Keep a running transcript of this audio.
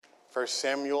First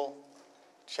Samuel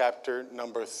chapter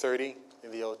number 30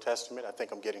 in the Old Testament. I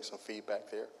think I'm getting some feedback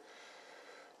there.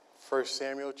 First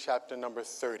Samuel chapter number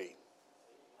 30.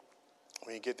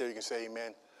 When you get there, you can say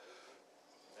amen.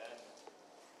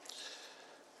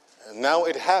 And now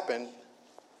it happened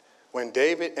when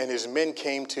David and his men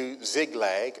came to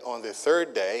Ziklag on the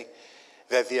third day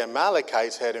that the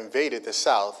Amalekites had invaded the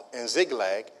south, and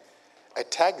Ziklag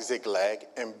attacked Ziklag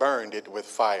and burned it with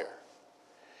fire,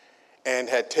 and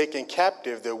had taken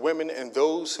captive the women and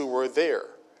those who were there.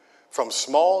 From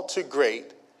small to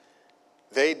great,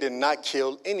 they did not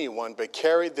kill anyone, but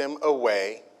carried them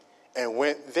away and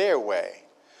went their way.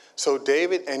 So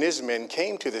David and his men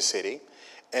came to the city,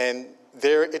 and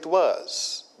there it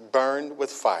was, burned with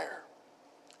fire.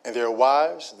 And their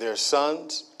wives, their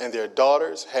sons, and their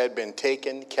daughters had been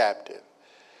taken captive.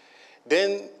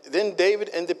 Then David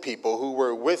and the people who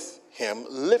were with him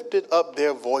lifted up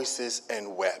their voices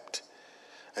and wept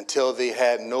until they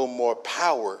had no more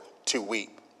power to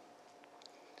weep.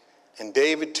 And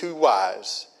David's two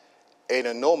wives,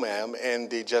 Ahinoam and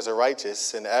the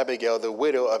Jezreelitess, and Abigail, the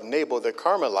widow of Nabal the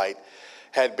Carmelite,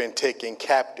 had been taken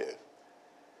captive.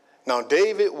 Now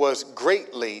David was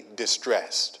greatly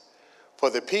distressed, for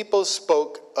the people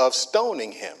spoke of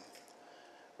stoning him,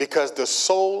 because the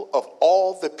soul of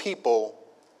all the people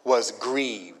was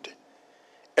grieved,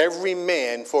 every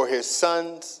man for his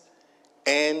sons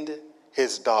and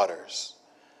his daughters.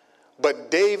 But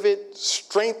David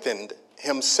strengthened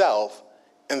himself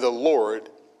in the Lord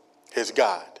his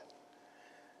God.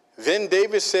 Then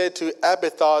David said to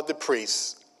Abiathar the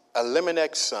priest,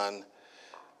 Elimelech's son,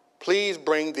 please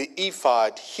bring the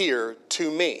ephod here to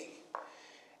me.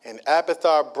 And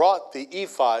Abiathar brought the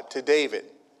ephod to David.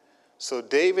 So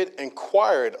David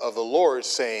inquired of the Lord,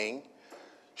 saying,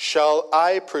 shall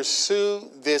I pursue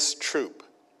this troop?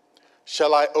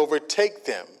 Shall I overtake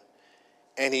them?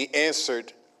 And he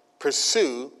answered,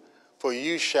 pursue, for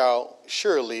you shall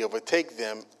surely overtake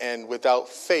them, and without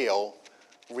fail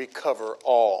recover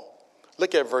all.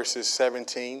 Look at verses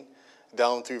 17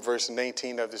 down through verse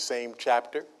 19 of the same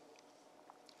chapter.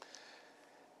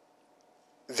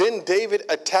 Then David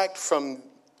attacked from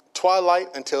twilight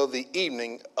until the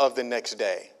evening of the next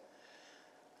day.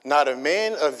 Not a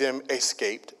man of them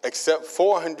escaped, except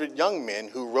 400 young men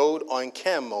who rode on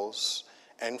camels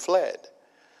and fled.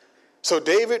 So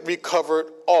David recovered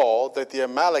all that the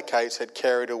Amalekites had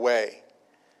carried away.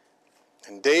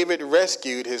 And David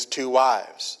rescued his two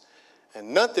wives,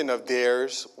 and nothing of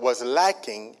theirs was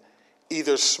lacking,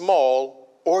 either small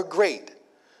or great,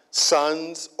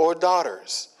 sons or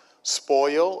daughters,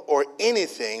 spoil or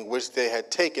anything which they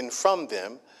had taken from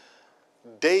them.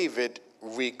 David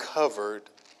recovered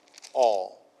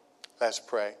all. Let's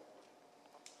pray.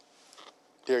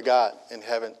 Dear God in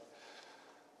heaven,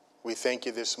 we thank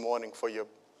you this morning for your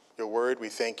word. We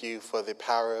thank you for the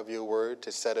power of your word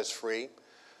to set us free.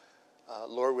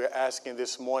 Lord, we're asking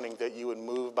this morning that you would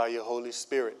move by your Holy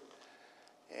Spirit,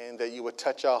 and that you would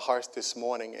touch our hearts this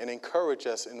morning and encourage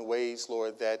us in ways,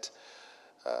 Lord, that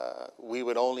we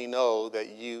would only know that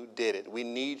you did it. We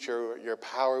need your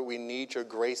power. We need your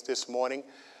grace this morning.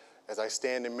 As I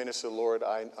stand and minister, Lord,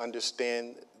 I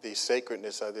understand the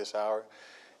sacredness of this hour,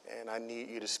 and I need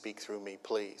you to speak through me,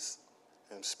 please.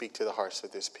 And speak to the hearts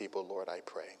of this people, Lord, I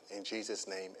pray. In Jesus'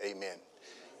 name, amen.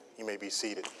 You may be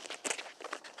seated.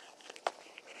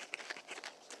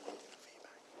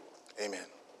 Amen.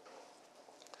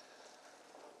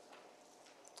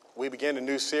 We began a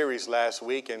new series last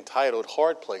week entitled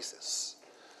Hard Places.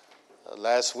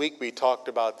 Last week we talked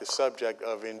about the subject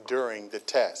of enduring the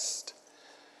test.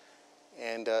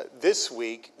 And this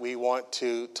week we want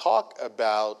to talk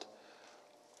about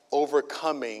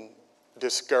overcoming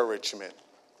discouragement.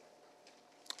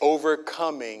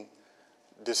 Overcoming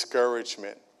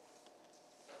discouragement.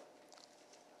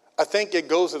 I think it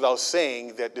goes without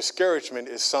saying that discouragement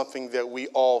is something that we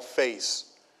all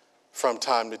face from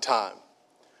time to time.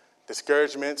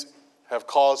 Discouragements have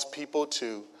caused people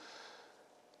to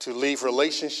leave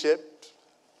relationships,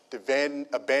 to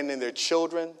abandon their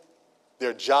children,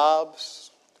 their jobs,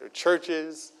 their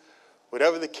churches,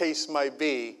 whatever the case might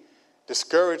be.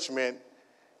 Discouragement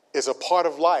is a part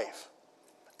of life.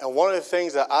 And one of the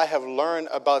things that I have learned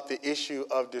about the issue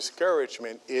of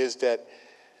discouragement is that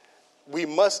we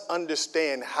must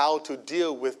understand how to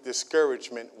deal with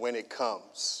discouragement when it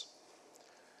comes.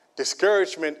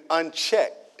 Discouragement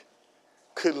unchecked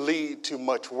could lead to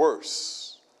much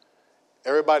worse.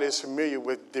 Everybody is familiar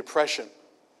with depression.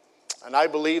 And I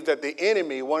believe that the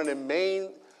enemy, one of the main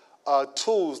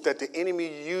tools that the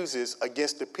enemy uses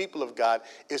against the people of God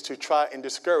is to try and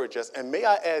discourage us. And may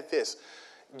I add this,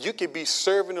 you could be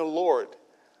serving the Lord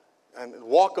and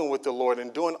walking with the Lord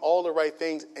and doing all the right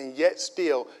things, and yet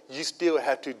still, you still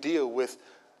have to deal with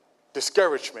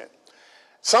discouragement.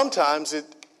 Sometimes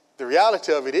the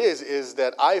reality of it is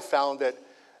that I found that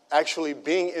actually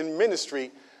being in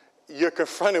ministry, you're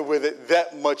confronted with it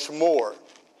that much more.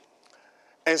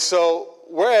 And so,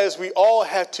 whereas we all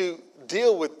have to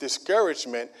deal with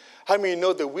discouragement, how many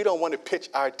know that we don't want to pitch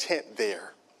our tent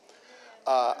there?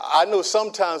 I know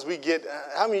sometimes we get,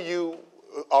 how many of you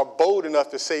are bold enough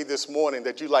to say this morning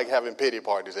that you like having pity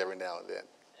parties every now and then?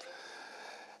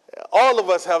 All of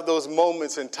us have those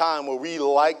moments in time where we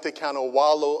like to kind of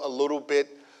wallow a little bit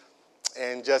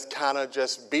and just kind of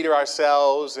just beat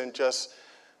ourselves and just,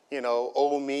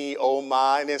 oh me, oh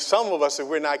my. And then some of us, if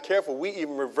we're not careful, we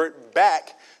even revert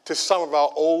back to some of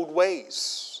our old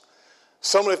ways.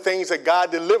 Some of the things that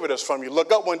God delivered us from. You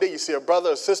look up one day, you see a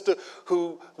brother or sister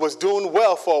who was doing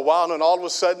well for a while, and then all of a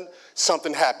sudden,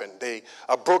 something happened.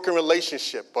 A broken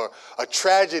relationship, or a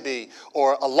tragedy,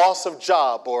 or a loss of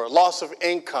job, or a loss of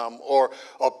income, or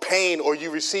pain, or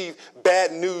you receive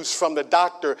bad news from the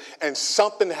doctor, and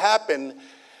something happened.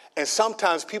 And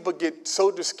sometimes people get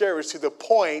so discouraged to the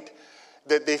point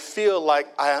that they feel like,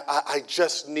 I'm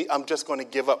just going to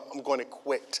give up. I'm going to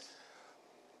quit.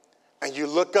 And you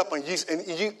look up and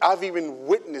I've even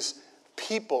witnessed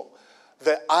people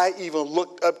that I even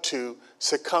looked up to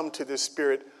succumb to this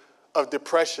spirit of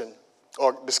depression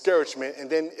or discouragement, and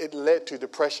then it led to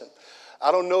depression.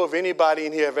 I don't know if anybody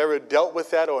in here have ever dealt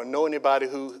with that or know anybody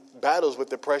who battles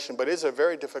with depression, but it's a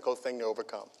very difficult thing to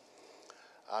overcome.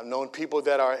 I've known people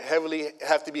that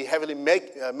have to be heavily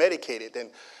medicated,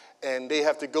 and they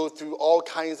have to go through all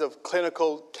kinds of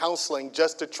clinical counseling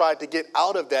just to try to get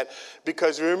out of that.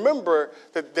 Because remember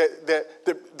that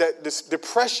this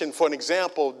depression, for an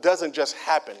example, doesn't just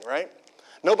happen, right?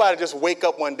 Nobody just wake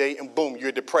up one day and boom,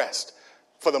 you're depressed,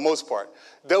 for the most part.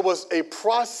 There was a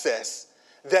process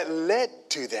that led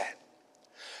to that.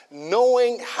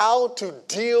 Knowing how to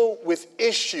deal with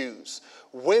issues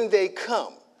when they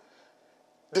come.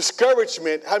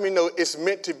 Discouragement, how many know it's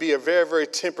meant to be a very, very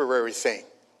temporary thing?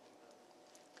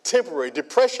 Temporary.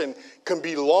 Depression can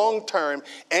be long-term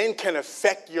and can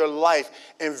affect your life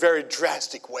in very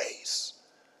drastic ways.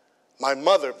 My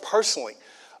mother, personally,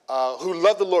 who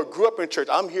loved the Lord, grew up in church.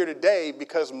 I'm here today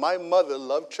because my mother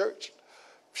loved church.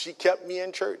 She kept me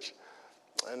in church.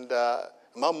 And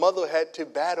my mother had to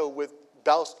battle with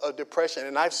bouts of depression.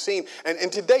 And I've seen,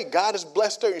 and today God has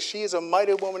blessed her, and she is a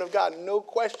mighty woman of God, no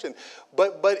question.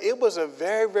 But it was a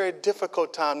very, very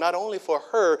difficult time, not only for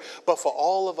her, but for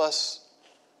all of us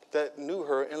that knew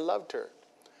her and loved her.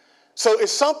 So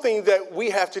it's something that we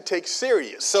have to take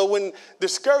serious. So when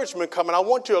discouragement comes, and I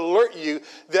want to alert you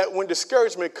that when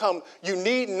discouragement comes, you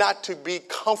need not to be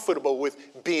comfortable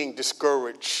with being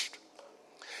discouraged.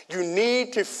 You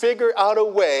need to figure out a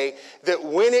way that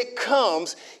when it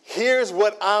comes, here's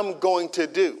what I'm going to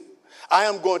do. I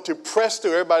am going to press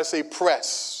through. Everybody say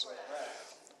press.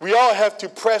 We all have to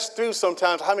press through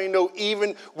sometimes. How many know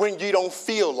even when you don't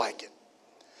feel like it?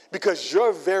 Because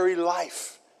your very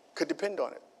life could depend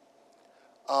on it.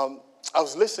 I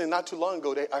was listening not too long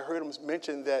ago. I heard him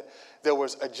mention that there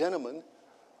was a gentleman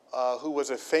who was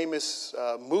a famous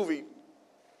movie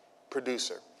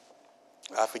producer.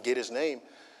 I forget his name,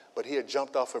 but he had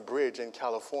jumped off a bridge in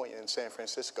California, in San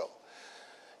Francisco.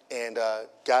 And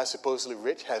guy supposedly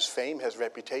rich, has fame, has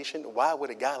reputation. Why would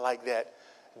a guy like that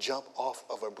jump off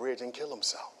of a bridge and kill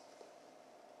himself?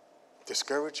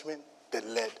 Discouragement that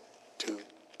led to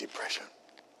depression.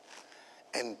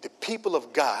 And the people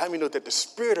of God, how many know that the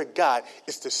Spirit of God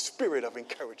is the spirit of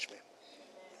encouragement?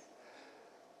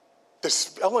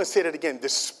 I want to say that again. The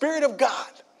Spirit of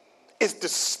God is the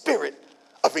spirit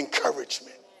of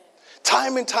encouragement.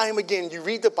 Time and time again, you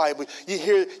read the Bible, you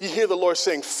hear the Lord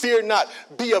saying, fear not,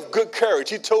 be of good courage.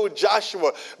 He told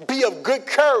Joshua, be of good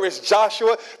courage,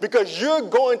 Joshua, because you're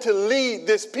going to lead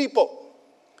this people.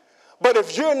 But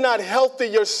if you're not healthy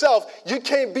yourself, you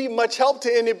can't be much help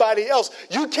to anybody else.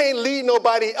 You can't lead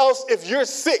nobody else if you're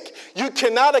sick. You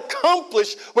cannot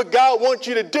accomplish what God wants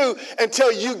you to do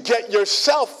until you get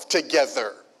yourself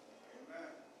together.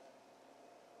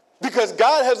 Because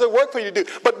God has a work for you to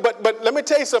do. But let me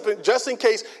tell you something, just in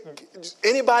case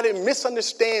anybody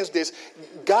misunderstands this,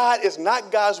 God is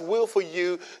not God's will for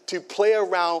you to play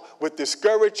around with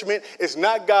discouragement. It's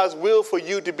not God's will for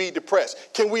you to be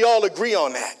depressed. Can we all agree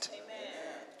on that?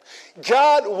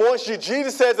 God wants you,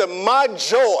 Jesus says that my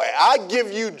joy, I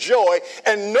give you joy,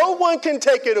 and no one can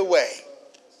take it away.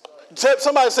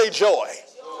 Somebody say joy.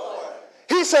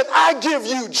 He said, I give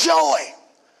you joy.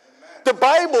 The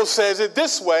Bible says it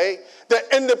this way, that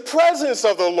in the presence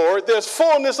of the Lord, there's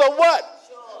fullness of what?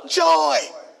 Joy.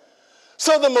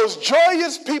 So the most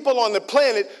joyous people on the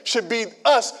planet should be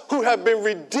us who have been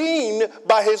redeemed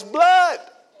by his blood.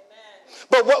 Amen.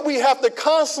 But what we have to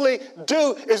constantly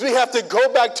do is we have to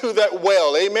go back to that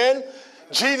well. Amen.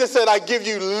 Jesus said, I give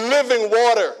you living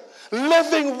water.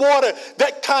 Living water.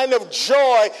 That kind of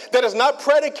joy that is not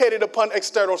predicated upon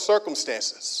external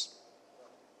circumstances.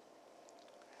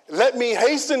 Let me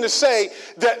hasten to say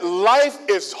that life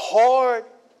is hard.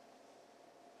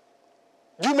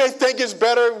 You may think it's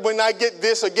better when I get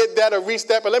this or get that or reach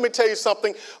that, but let me tell you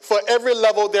something. For every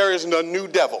level, there is a new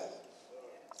devil.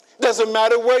 It doesn't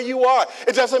matter where you are.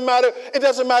 It doesn't matter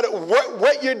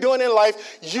what you're doing in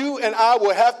life. You and I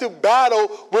will have to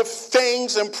battle with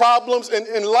things and problems,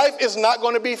 and life is not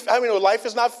going to be, life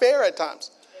is not fair at times.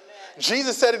 Amen.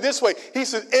 Jesus said it this way. He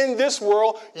said, in this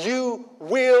world, you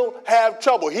will have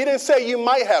trouble. He didn't say you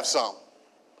might have some.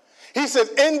 He said,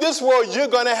 in this world, you're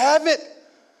going to have it.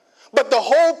 But the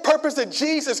whole purpose that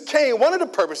Jesus came, one of the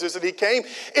purposes that he came,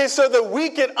 is so that we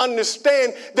can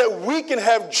understand that we can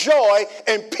have joy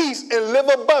and peace and live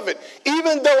above it.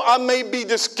 Even though I may be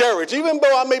discouraged, even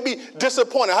though I may be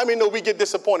disappointed. How many know we get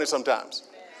disappointed sometimes?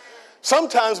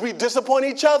 Sometimes we disappoint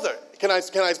each other. Can I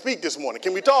speak this morning?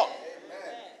 Can we talk?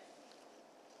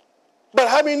 But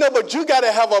how many know? But you got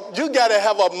to have a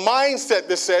mindset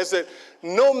that says that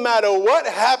no matter what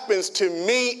happens to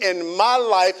me in my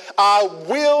life, I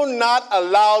will not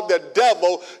allow the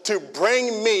devil to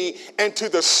bring me into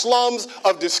the slums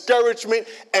of discouragement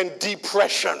and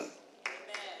depression.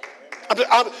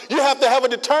 You have to have a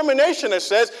determination that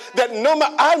says that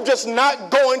I'm just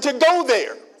not going to go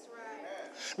there.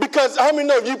 Because how many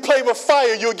know if you play with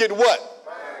fire, you'll get what?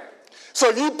 So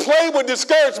if you play with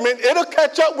discouragement, it'll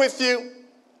catch up with you.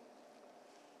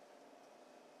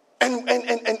 And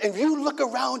if you look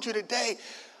around you today,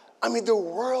 the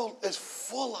world is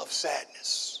full of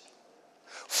sadness,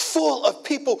 full of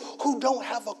people who don't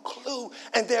have a clue,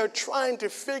 and they're trying to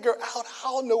figure out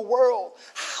how in the world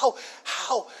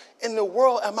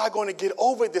am I going to get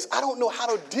over this? I don't know how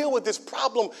to deal with this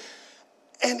problem,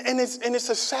 and it's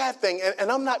a sad thing,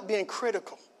 and I'm not being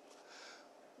critical,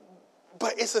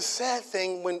 but it's a sad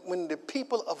thing when the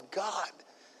people of God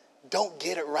don't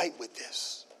get it right with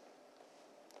this.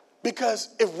 Because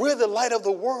if we're the light of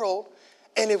the world,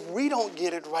 and if we don't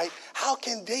get it right, how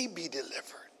can they be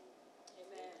delivered?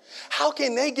 Amen. How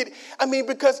can they get,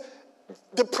 because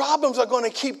the problems are going to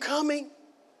keep coming.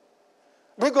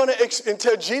 We're going to,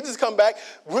 until Jesus comes back,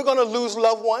 we're going to lose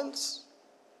loved ones.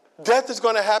 Death is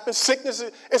going to happen. Sickness,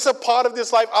 it's a part of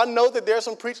this life. I know that there's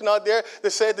some preaching out there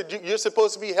that said that you're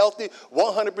supposed to be healthy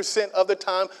 100% of the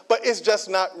time, but it's just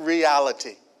not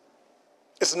reality.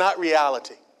 It's not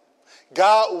reality.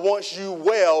 God wants you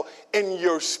well in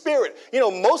your spirit.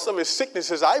 Most of his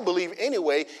sicknesses, I believe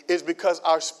anyway, is because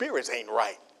our spirits ain't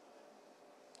right.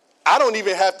 I don't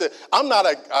even have to, I'm not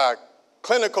a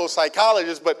clinical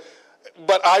psychologist, but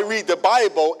I read the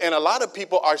Bible, and a lot of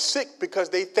people are sick because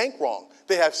they think wrong.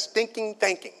 They have stinking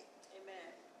thinking. Amen.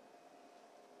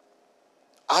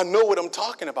 I know what I'm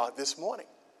talking about this morning.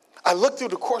 I look through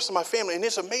the course of my family, and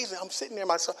it's amazing. I'm sitting there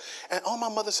myself, and on my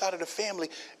mother's side of the family,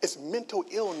 it's mental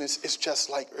illness. It's just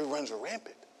like it runs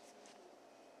rampant.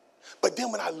 But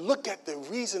then when I look at the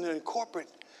reason in corporate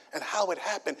and how it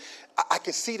happened, I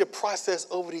can see the process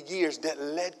over the years that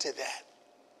led to that.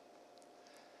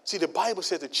 See, the Bible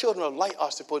says the children of light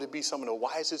are supposed to be some of the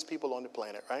wisest people on the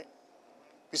planet, right?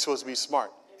 We're supposed to be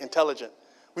smart, intelligent.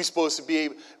 We're supposed to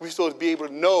be able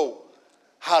to know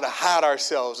how to hide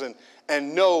ourselves and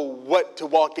know what to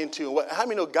walk into. How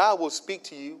many know God will speak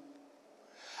to you?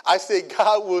 I say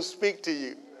God will speak to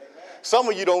you. Amen. Some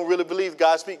of you don't really believe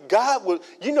God speaks. God will,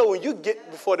 when you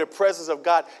get before the presence of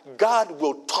God, God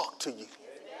will talk to you.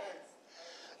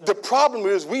 Amen. The problem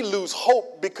is we lose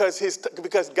hope because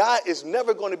God is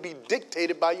never going to be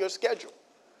dictated by your schedule.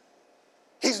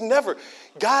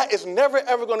 God is never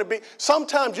ever going to be.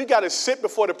 Sometimes you got to sit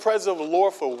before the presence of the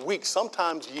Lord for weeks,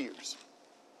 sometimes years.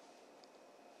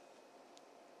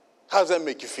 How does that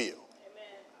make you feel?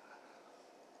 Amen.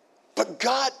 But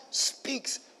God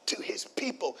speaks to his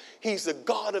people. He's the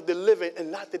God of the living and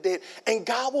not the dead. And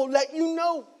God will let you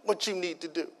know what you need to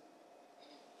do.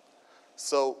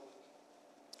 So,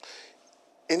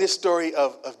 in this story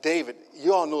of David,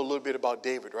 you all know a little bit about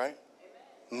David, right?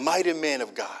 Amen. Mighty man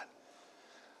of God.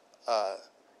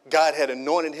 God had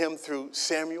anointed him through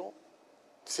Samuel.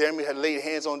 Samuel had laid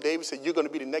hands on David, said, you're going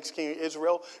to be the next king of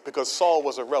Israel, because Saul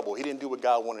was a rebel. He didn't do what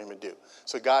God wanted him to do.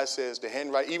 So God says the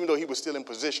handwriting, even though he was still in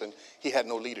position, he had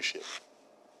no leadership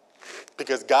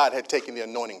because God had taken the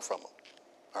anointing from him.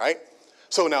 All right?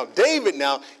 So now David,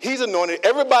 he's anointed.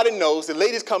 Everybody knows the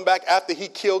ladies come back after he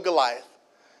killed Goliath.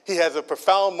 He has a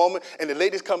profound moment, and the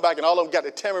ladies come back, and all of them got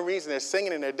the tamarines, and they're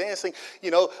singing and they're dancing.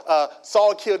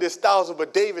 Saul killed his 1,000,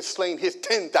 but David slain his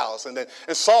 10,000.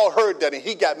 And Saul heard that, and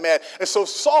he got mad. And so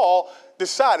Saul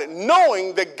decided,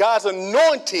 knowing that God's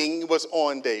anointing was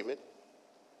on David,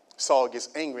 Saul gets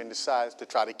angry and decides to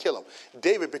try to kill him.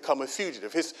 David becomes a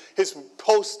fugitive. His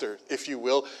poster, if you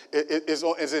will,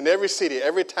 is in every city,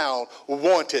 every town,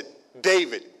 wanted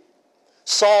David.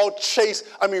 Saul chased,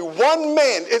 one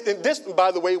man, and this,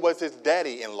 by the way, was his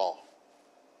daddy-in-law.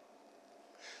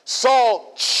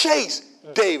 Saul chased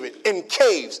David in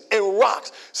caves and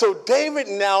rocks. So David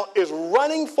now is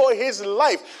running for his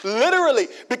life, literally,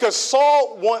 because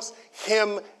Saul wants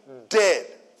him dead.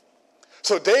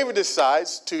 So David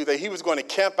decides that he was going to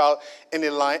camp out in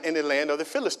the land of the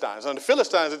Philistines. And the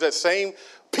Philistines are that same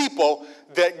people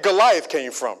that Goliath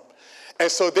came from.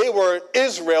 And so they were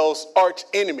Israel's arch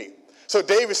enemy. So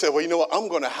David said, well, you know what? I'm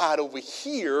going to hide over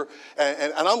here,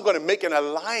 and I'm going to make an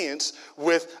alliance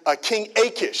with King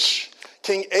Achish.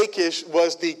 King Achish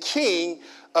was the king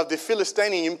of the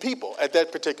Philistine people at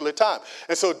that particular time.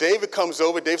 And so David comes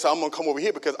over. David said, I'm going to come over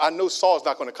here because I know Saul's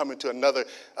not going to come into another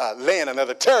land,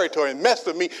 another territory and mess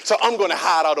with me. So I'm going to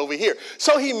hide out over here.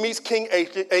 So he meets King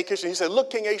Achish, and he said,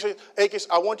 look, King Achish,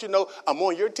 I want you to know I'm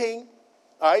on your team.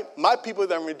 All right, my people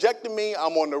that rejected me,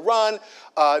 I'm on the run.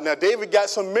 Now, David got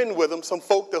some men with him, some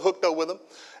folk that hooked up with him.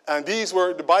 And these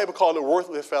were, the Bible called it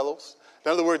worthless fellows.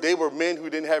 In other words, they were men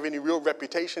who didn't have any real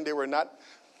reputation.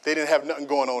 They didn't have nothing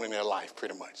going on in their life,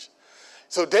 pretty much.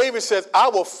 So David says, I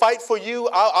will fight for you.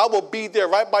 I will be there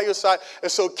right by your side.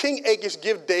 And so King Achish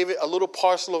gives David a little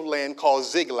parcel of land called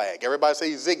Ziklag. Everybody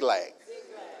say Ziklag.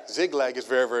 Ziklag is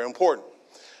very, very important.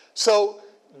 So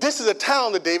this is a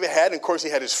town that David had. And of course, he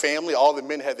had his family. All the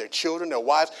men had their children, their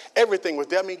wives. Everything was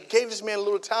there. He gave this man a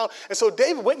little town. And so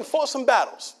David went and fought some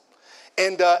battles.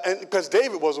 And because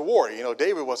David was a warrior.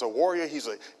 David was a warrior.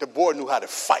 The boy knew how to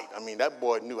fight. That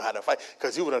boy knew how to fight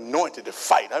because he was anointed to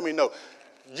fight. No,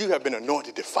 you have been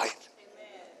anointed to fight.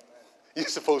 Amen. You're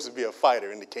supposed to be a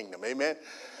fighter in the kingdom. Amen.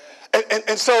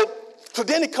 And so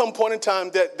then it come a point in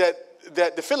time that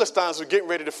the Philistines were getting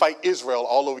ready to fight Israel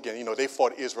all over again. They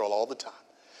fought Israel all the time.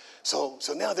 So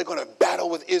now they're going to battle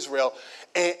with Israel.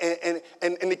 And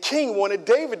the king wanted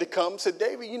David to come. Said,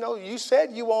 David, you said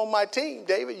you were on my team,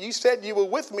 David. You said you were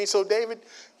with me. So, David,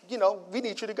 we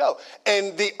need you to go.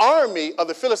 And the army of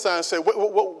the Philistines said,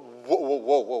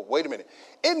 whoa, wait a minute.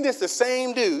 Isn't this the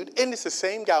same dude? Isn't this the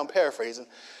same guy, I'm paraphrasing,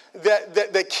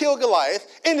 that killed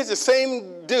Goliath? Isn't this the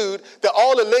same dude that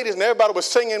all the ladies and everybody was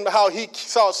singing how he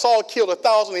saw Saul killed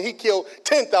 1,000 and he killed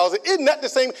 10,000? Isn't that the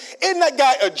same? Isn't that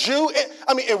guy a Jew?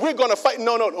 And we're going to fight.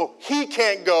 No. He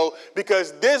can't go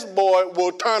because this boy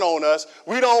will turn on us.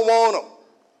 We don't want him.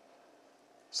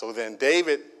 So then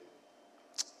David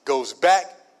goes back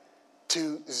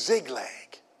to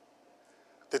Ziklag,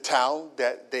 the town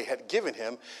that they had given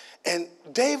him. And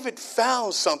David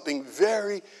found something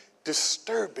very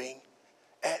disturbing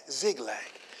at Ziklag.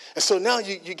 And so now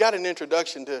you got an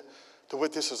introduction to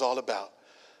what this is all about.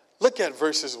 Look at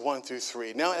verses 1 through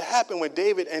 3. Now it happened when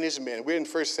David and his men, we're in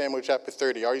 1 Samuel chapter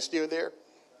 30. Are you still there?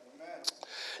 Amen.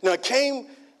 Now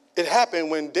it happened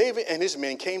when David and his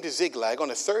men came to Ziklag on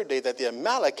the third day that the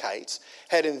Amalekites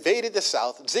had invaded the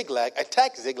south. Ziklag,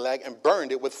 attacked Ziklag and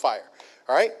burned it with fire.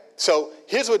 All right? So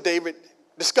here's what David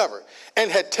discovered, and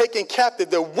had taken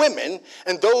captive the women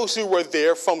and those who were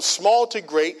there from small to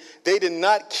great. They did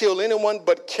not kill anyone,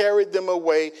 but carried them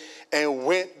away and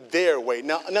went their way.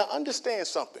 Now understand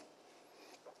something.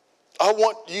 I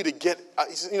want you to get,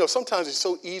 sometimes it's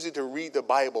so easy to read the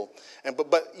Bible,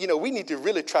 but we need to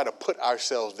really try to put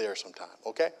ourselves there sometime,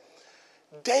 okay?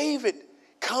 David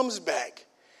comes back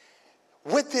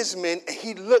with his men, and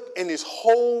he looked, and his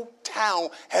whole town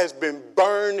has been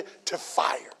burned to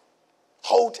fire.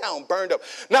 Whole town burned up.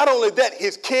 Not only that,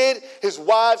 his kid, his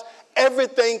wives,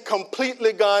 everything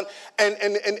completely gone.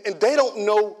 And they don't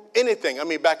know anything.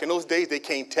 Back in those days, they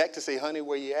can't text to say, honey,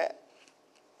 where you at?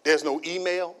 There's no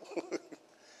email.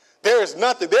 There is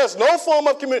nothing. There's no form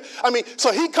of communication.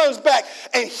 So he comes back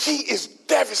and he is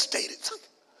devastated.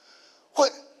 What?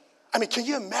 Can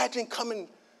you imagine coming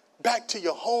back to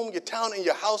your home, your town, and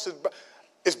your house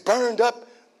is burned up?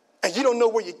 And you don't know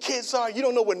where your kids are. You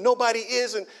don't know where nobody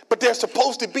is. But they're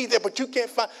supposed to be there, but you can't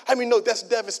find. No, that's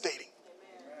devastating.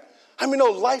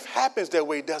 Life happens that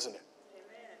way, doesn't it?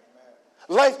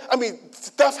 Amen. Life,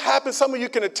 stuff happens. Some of you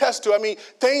can attest to.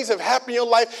 Things have happened in your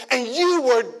life, and you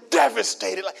were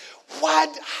devastated. Like,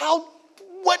 what? How?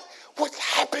 What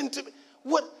happened to me?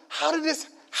 How did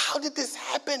this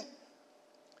happen?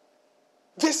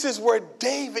 This is where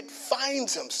David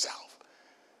finds himself.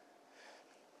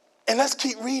 And let's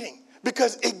keep reading.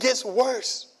 because it gets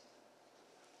worse.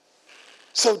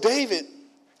 So David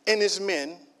and his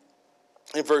men,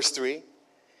 in verse 3,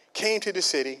 came to the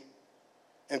city,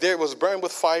 and there it was burned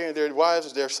with fire, and their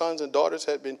wives, their sons and daughters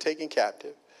had been taken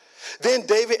captive. Then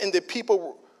David and the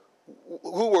people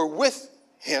who were with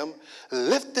him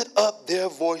lifted up their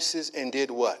voices and did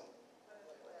what?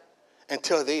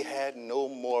 Until they had no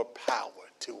more power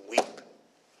to weep.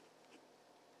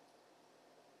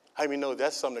 How do you know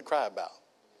that's something to cry about?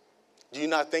 Do you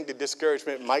not think the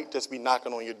discouragement might just be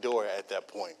knocking on your door at that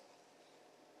point?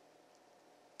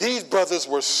 These brothers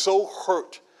were so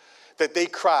hurt that they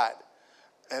cried.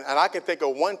 And I can think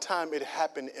of one time it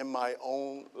happened in my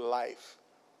own life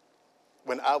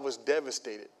when I was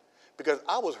devastated because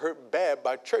I was hurt bad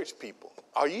by church people.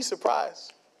 Are you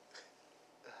surprised?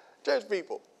 Church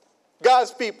people,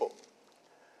 God's people.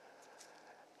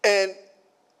 And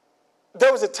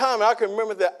there was a time I can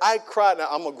remember that I cried. Now,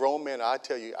 I'm a grown man. I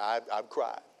tell you, I've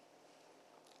cried.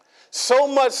 So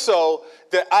much so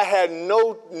that I had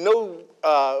no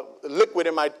liquid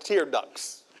in my tear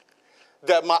ducts,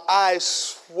 that my eyes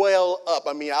swelled up.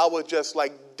 I mean, I was just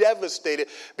like devastated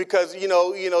because,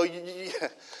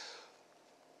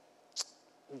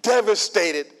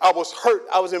 devastated. I was hurt.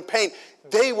 I was in pain.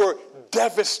 They were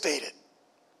devastated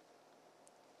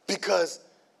because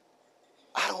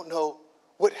I don't know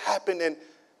what happened, and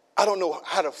I don't know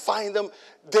how to find them.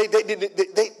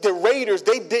 The raiders,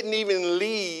 they didn't even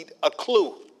lead a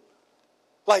clue.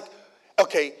 Like,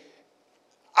 okay,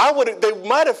 they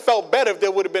might have felt better if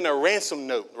there would have been a ransom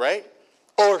note, right?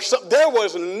 Or there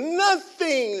was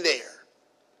nothing there.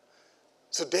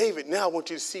 So David, now I want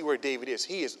you to see where David is.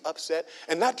 He is upset.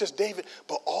 And not just David,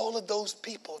 but all of those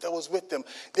people that was with them.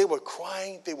 They were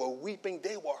crying, they were weeping,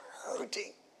 they were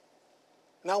hurting.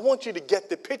 Now, I want you to get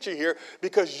the picture here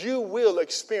because you will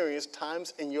experience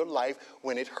times in your life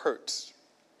when it hurts.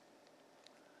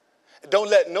 Don't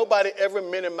let nobody ever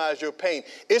minimize your pain.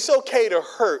 It's okay to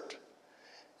hurt.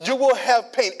 You will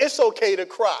have pain. It's okay to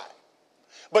cry.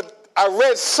 But I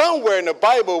read somewhere in the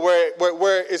Bible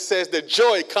where it says that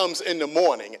joy comes in the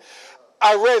morning.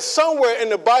 I read somewhere in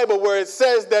the Bible where it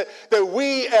says that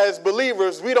we as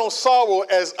believers, we don't sorrow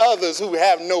as others who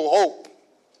have no hope.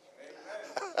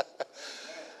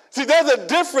 See, there's a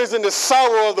difference in the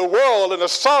sorrow of the world and the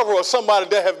sorrow of somebody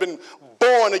that have been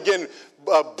born again,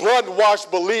 a blood-washed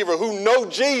believer who know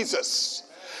Jesus.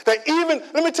 That even,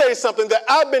 let me tell you something, that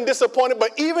I've been disappointed,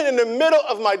 but even in the middle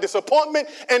of my disappointment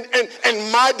and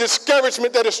my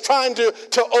discouragement that is trying to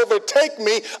overtake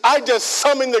me, I just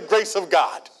summon the grace of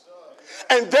God.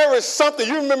 And there is something,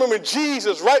 you remember when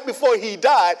Jesus, right before he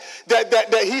died,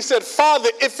 that he said, Father,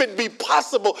 if it be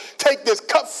possible, take this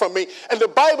cup from me. And the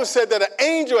Bible said that an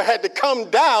angel had to come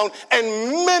down and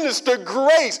minister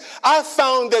grace. I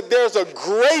found that there's a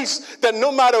grace that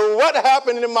no matter what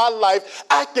happened in my life,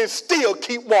 I can still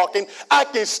keep walking. I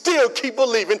can still keep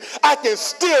believing. I can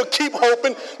still keep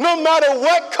hoping no matter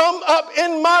what come up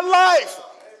in my life.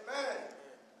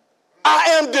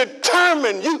 I am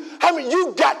determined.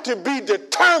 You got to be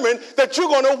determined that you're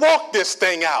going to walk this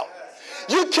thing out.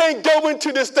 You can't go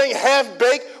into this thing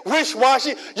half-baked,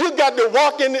 wish-washy. You got to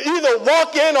either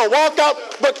walk in or walk out,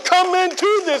 but come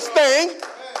into this thing.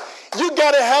 You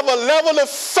got to have a level of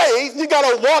faith. You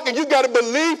got to walk and you got to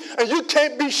believe, and you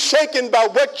can't be shaken by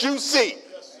what you see.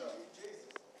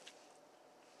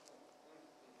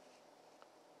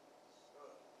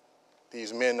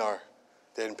 These men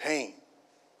they're in pain.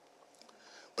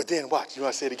 But then watch, you know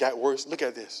I said it got worse? Look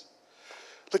at this.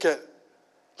 Look at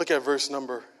verse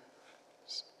number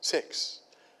 6.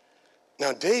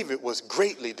 Now David was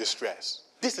greatly distressed.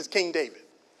 This is King David.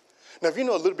 Now if you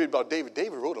know a little bit about David,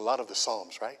 David wrote a lot of the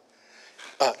Psalms, right?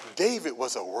 David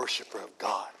was a worshiper of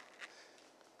God.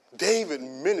 David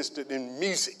ministered in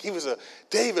music.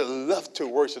 David loved to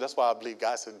worship. That's why I believe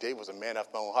God said David was a man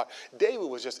after my own heart. David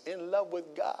was just in love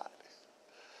with God.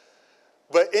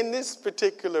 But in this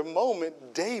particular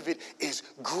moment, David is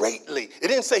greatly, it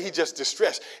didn't say he just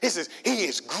distressed. It says he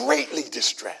is greatly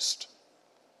distressed.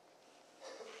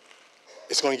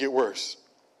 It's going to get worse.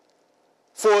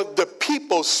 For the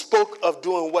people spoke of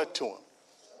doing what to him?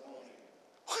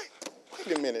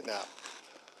 Wait a minute now.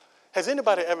 Has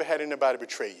anybody ever had anybody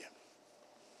betray you? Yes.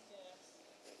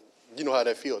 You know how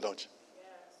that feels, don't you? Yes.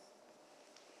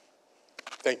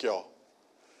 Thank y'all.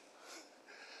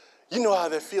 You know how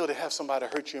that feels to have somebody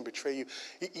hurt you and betray you.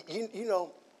 You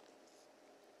know,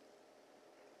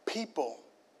 people,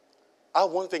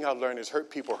 one thing I've learned is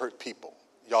hurt people hurt people.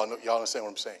 Y'all understand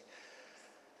what I'm saying?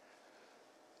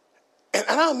 And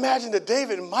I imagine that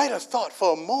David might have thought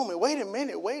for a moment, wait a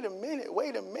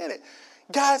minute.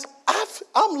 Guys,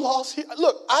 I'm lost here.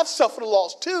 Look, I've suffered a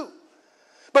loss too.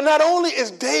 But not only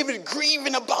is David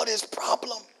grieving about his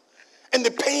problem and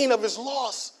the pain of his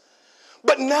loss,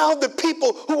 but now the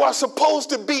people who are supposed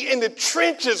to be in the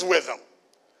trenches with him,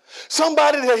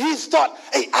 somebody that he's thought,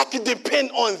 hey, I can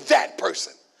depend on that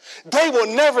person. They will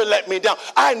never let me down.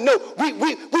 I know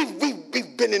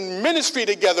we've been in ministry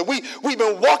together. We've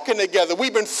been walking together.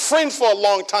 We've been friends for a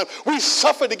long time. We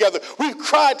suffered together. We've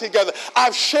cried together.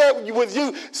 I've shared with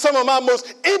you some of my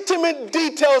most intimate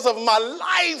details of my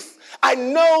life. I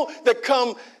know that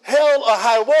come hell or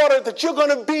high water, that you're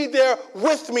going to be there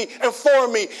with me and for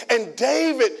me. And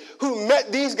David, who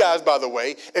met these guys, by the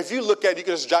way, if you look at, you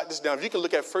can just jot this down. If you can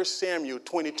look at 1 Samuel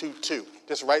 22:2.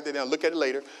 Just write that down. Look at it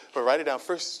later, but write it down.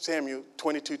 1 Samuel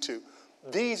 22:2.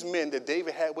 These men that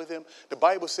David had with him, the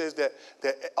Bible says that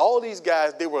all these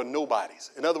guys, they were nobodies.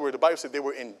 In other words, the Bible said they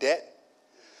were in debt.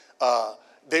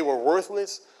 They were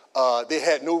worthless. They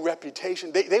had no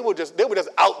reputation. They were just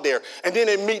out there. And then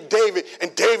they meet David,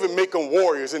 and David make them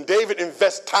warriors. And David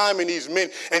invests time in these men.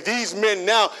 And these men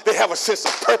now, they have a sense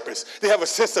of purpose. They have a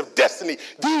sense of destiny.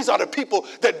 These are the people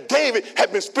that David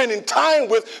had been spending time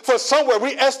with for somewhere.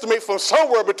 We estimate from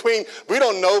somewhere between, we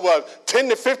don't know, 10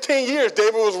 to 15 years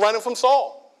David was running from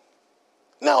Saul.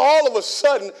 Now all of a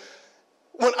sudden,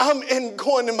 when I'm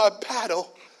going in my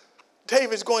battle,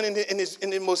 David's going in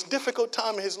the most difficult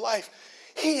time of his life.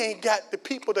 He ain't got the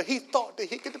people that he thought that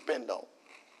he could depend on.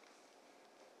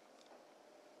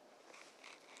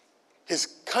 His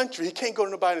country, he can't go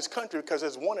to nobody in his country because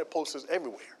there's wanted posters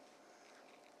everywhere.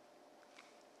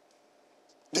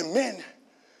 The men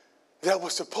that were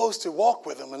supposed to walk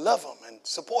with him and love him and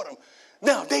support him,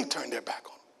 now they turned their back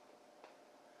on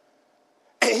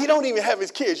him. And he don't even have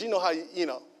his kids. You know how,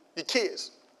 your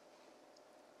kids.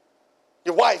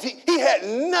 Your wife, he had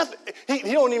nothing. He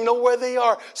don't even know where they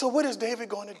are. So what is David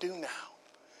going to do now?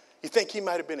 You think he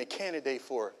might have been a candidate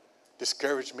for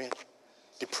discouragement,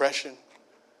 depression?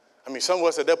 I mean, some of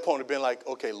us at that point have been like,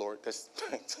 okay, Lord, that's,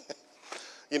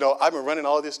 I've been running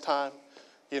all this time.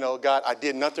 God, I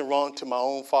did nothing wrong to my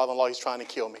own father-in-law. He's trying to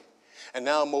kill me. And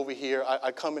now I'm over here.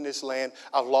 I come in this land.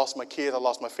 I've lost my kids. I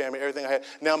lost my family, everything I had.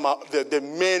 Now the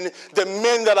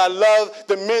men that I love,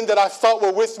 the men that I thought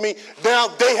were with me, now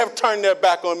they have turned their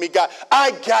back on me, God.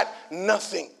 I got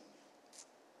nothing.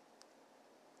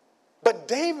 But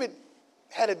David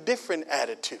had a different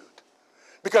attitude.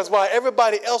 Because while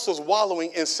everybody else was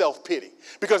wallowing in self-pity,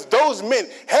 because those men,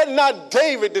 had not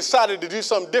David decided to do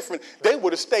something different, they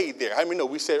would have stayed there. I mean,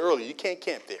 we said earlier, you can't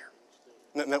camp there.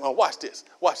 Now watch this.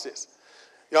 Watch this.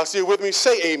 Y'all see it with me?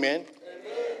 Say amen.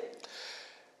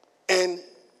 Amen.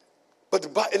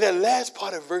 But in the last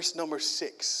part of verse number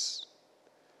 6,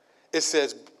 it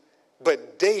says,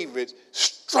 but David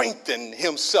strengthened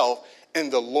himself in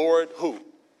the Lord who?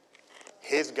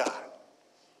 His God.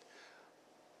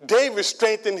 David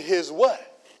strengthened his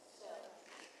what?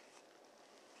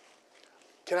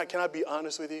 Can I be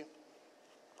honest with you?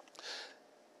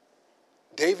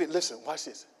 David, listen, watch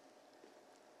this.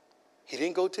 He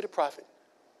didn't go to the prophet.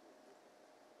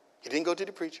 He didn't go to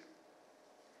the preacher.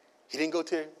 He didn't go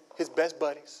to his best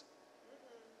buddies.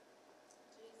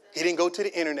 He didn't go to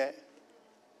the internet.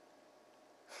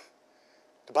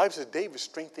 The Bible says David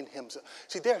strengthened himself.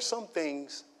 See, there are some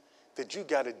things that you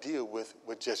got to deal with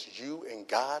just you and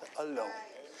God alone.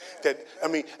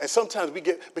 And sometimes we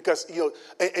get, because,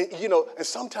 and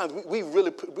sometimes we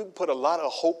really put a lot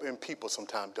of hope in people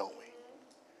sometimes, don't we?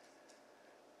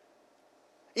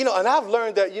 And I've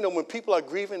learned that, when people are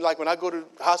grieving, like when I go to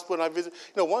the hospital and I visit,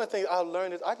 one of the things I've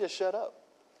learned is I just shut up.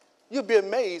 You'll be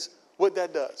amazed what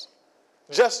that does.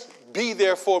 Just be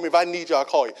there for me. If I need you, I'll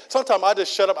call you. Sometimes I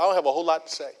just shut up. I don't have a whole lot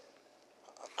to say.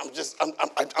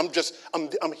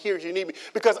 I'm here if you need me.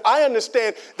 Because I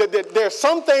understand that there are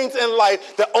some things in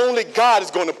life that only God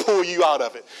is going to pull you out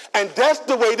of it. And that's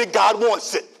the way that God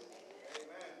wants it.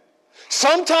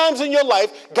 Sometimes in your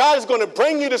life, God is going to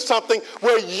bring you to something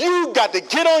where you got to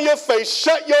get on your face,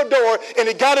 shut your door, and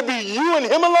it got to be you and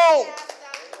him alone.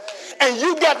 And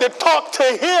you got to talk to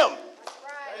him.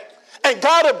 And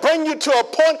God will bring you to a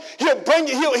point,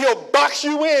 he'll box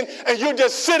you in, and you're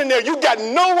just sitting there. You got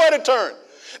nowhere to turn.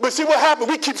 But see what happened?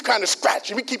 We keep trying to scratch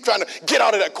you. We keep trying to get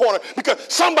out of that corner because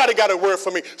somebody got a word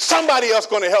for me. Somebody else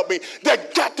going to help me. There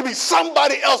got to be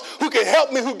somebody else who can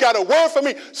help me, who got a word for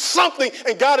me, something.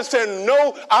 And God is saying,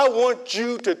 no, I want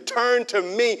you to turn to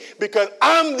me because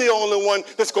I'm the only one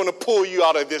that's going to pull you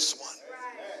out of this one.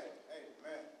 Right.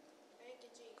 Amen. Thank you,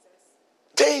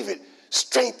 Jesus. David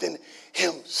strengthened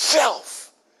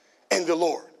himself in the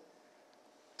Lord.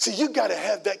 See, you got to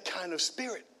have that kind of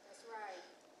spirit.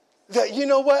 That, you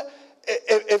know what,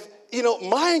 if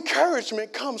my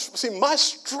encouragement comes, see, my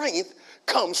strength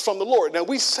comes from the Lord. Now,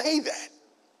 we say that.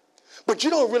 But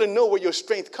you don't really know where your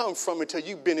strength comes from until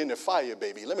you've been in the fire,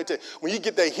 baby. Let me tell you, when you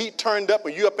get that heat turned up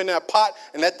and you up in that pot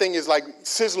and that thing is like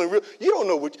sizzling real, you don't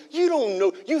know.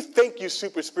 You think you're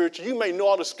super spiritual. You may know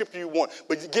all the scripture you want,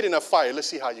 but you get in that fire. Let's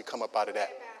see how you come up out of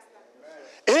that.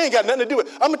 It ain't got nothing to do with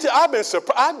it. I'm gonna tell you, I've been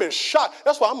surprised. I've been shocked.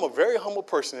 That's why I'm a very humble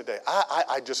person today.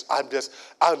 The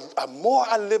more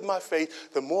I live my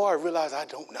faith, the more I realize I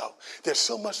don't know. There's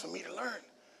so much for me to learn.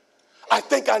 I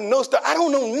think I know stuff. I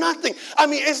don't know nothing. I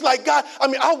mean, it's like God. I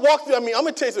mean, I walked through. I mean, I'm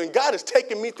going to tell you something. God has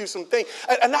taken me through some things.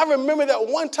 And I remember that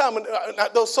one time when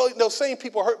those same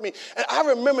people hurt me. And I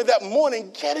remember that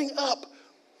morning getting up.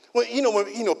 When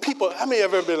people, how many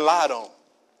have ever been lied on?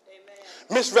 Amen.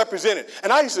 Misrepresented.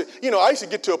 And I used to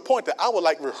get to a point that I would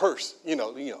like rehearse, like I'm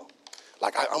going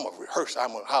to rehearse.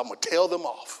 I'm going to tell them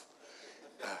off.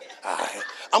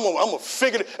 I'm gonna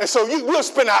figure it. And so we'll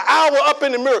spend an hour up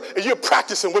in the mirror and you're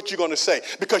practicing what you're going to say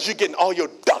because you're getting all your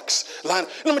ducks lined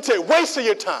up. Let me tell you, wasting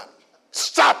your time.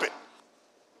 Stop it.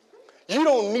 You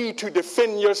don't need to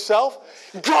defend yourself.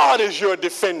 God is your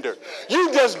defender.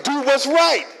 You just do what's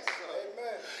right.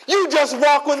 You just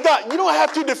walk with God. You don't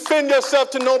have to defend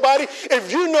yourself to nobody.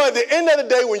 If you know at the end of the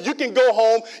day when you can go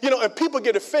home, and people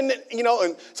get offended,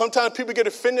 and sometimes people get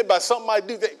offended by something I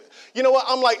do. You know what?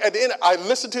 I'm like, at the end, I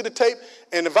listen to the tape,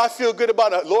 and if I feel good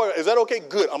about it, Lord, is that okay?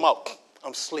 Good. I'm out.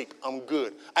 I'm asleep. I'm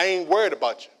good. I ain't worried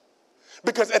about you.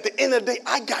 Because at the end of the day,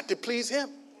 I got to please him.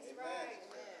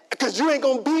 Because you ain't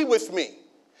going to be with me.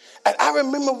 And I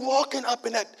remember walking up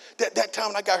in that time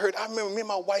when I got hurt. I remember me and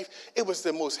my wife, it was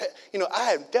the most,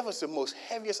 that was the most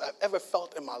heaviest I've ever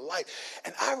felt in my life.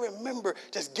 And I remember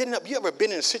just getting up. You ever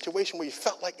been in a situation where you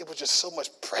felt like it was just so much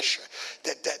pressure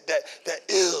that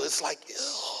it's like,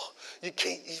 you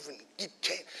can't.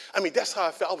 I mean, that's how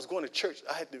I felt. I was going to church.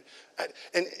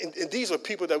 And these were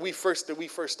people that we first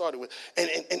started with. And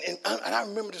I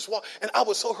remember this walk, and I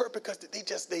was so hurt because they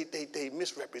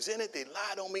misrepresented, they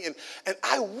lied on me, and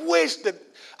I wish that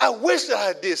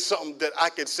I did something that I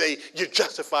could say you're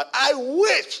justified. I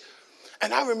wish.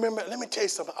 And I remember, let me tell you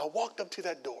something. I walked up to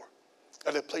that door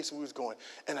of the place we was going,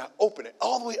 and I opened it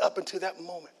all the way up until that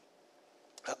moment.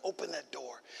 I opened that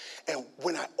door, and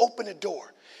when I opened the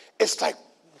door, it's like,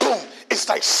 boom, it's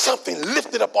like something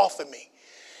lifted up off of me.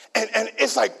 And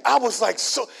it's like, I was like,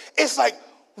 so, it's like,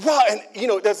 wow. And,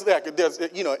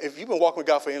 if you've been walking with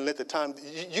God for any length of time,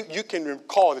 you can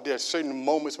recall that there are certain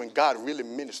moments when God really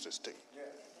ministers to you.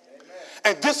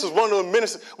 And this is one of those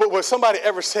ministers where somebody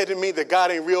ever said to me that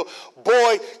God ain't real.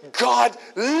 Boy, God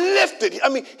lifted. I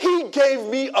mean, he gave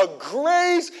me a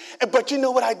grace. But you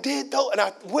know what I did, though? And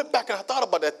I went back and I thought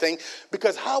about that thing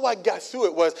because how I got through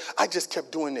it was I just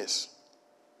kept doing this.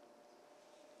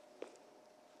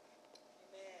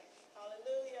 Amen.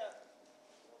 Hallelujah.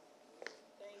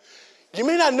 Thank you. You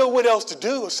may not know what else to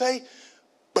do or say,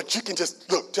 but you can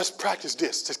just practice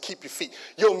this. Just keep your feet.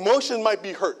 Your emotions might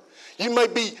be hurt. You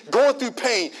might be going through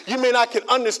pain. You may not can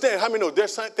understand. How many know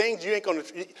there's some things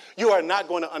you are not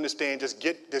going to understand. Just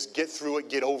get through it,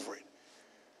 get over it.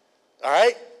 All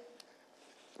right?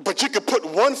 But you can put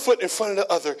one foot in front of the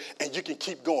other and you can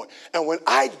keep going. And when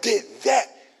I did that,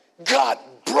 God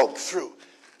broke through.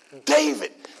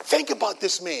 David, think about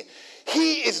this man.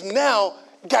 He is now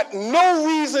got no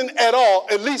reason at all,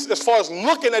 at least as far as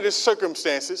looking at his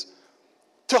circumstances,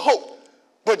 to hope.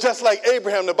 But just like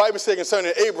Abraham, the Bible says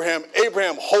concerning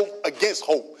Abraham hoped against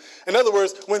hope. In other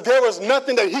words, when there was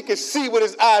nothing that he could see with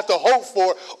his eyes to hope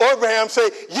for, Abraham said,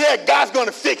 yeah, God's going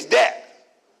to fix that.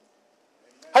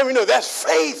 How many know that's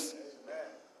faith?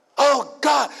 Oh,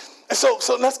 God. And so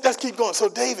let's keep going. So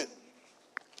David,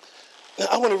 now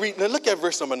I want to read, now look at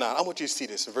verse number 9. I want you to see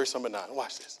this in verse number 9.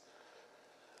 Watch this.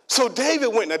 So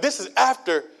David went, now this is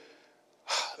after,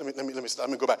 let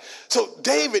me go back. So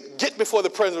David get before the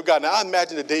presence of God. Now I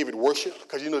imagine that David worshiped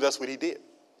because that's what he did.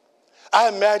 I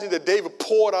imagine that David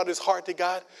poured out his heart to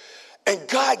God and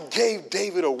God gave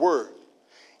David a word.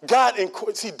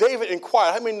 David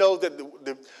inquired. How many know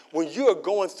that when you are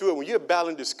going through it, when you're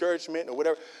battling discouragement or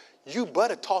whatever, you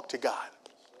better talk to God.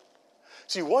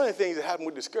 See, one of the things that happens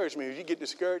with discouragement, if you get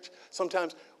discouraged,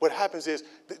 sometimes what happens is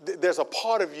there's a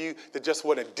part of you that just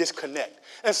want to disconnect.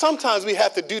 And sometimes we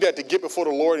have to do that to get before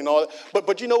the Lord and all that.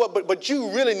 But you know what? But you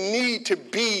really need to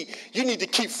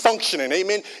keep functioning,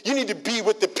 amen? You need to be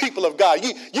with the people of God.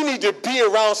 You need to be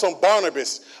around some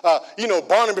Barnabas.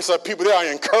 Barnabas are people, they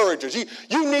are encouragers.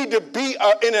 You need to be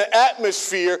in an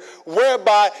atmosphere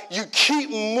whereby you keep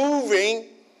moving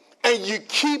and you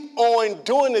keep on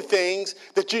doing the things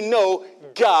that you know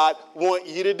God wants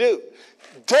you to do.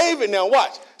 David, now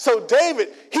watch. So David,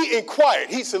 he inquired.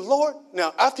 He said, Lord,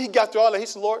 after he got through all that, he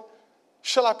said, Lord,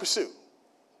 shall I pursue?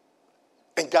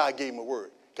 And God gave him a word.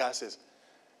 God says,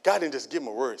 God didn't just give him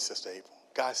a word, Sister April.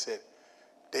 God said,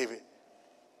 David,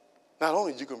 not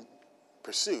only you can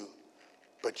pursue,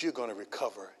 but you're going to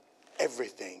recover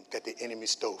everything that the enemy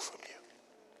stole from you.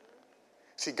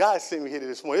 See, God sent me here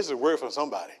this morning. This is a word from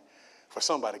somebody. For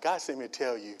somebody. God sent me to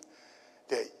tell you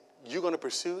that you're going to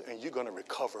pursue and you're going to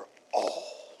recover all.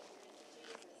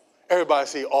 Everybody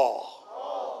say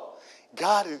all.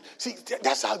 God is, see,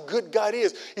 that's how good God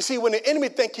is. You see, when the enemy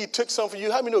think he took something from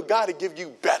you, how many know God will give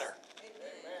you better?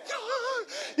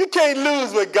 You can't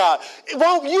lose with God.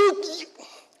 Well,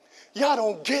 y'all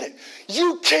don't get it.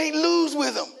 You can't lose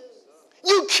with him.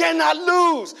 You cannot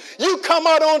lose. You come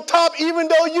out on top even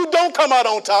though you don't come out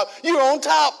on top. You're on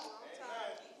top.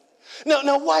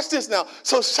 Now watch this now.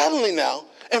 So suddenly now,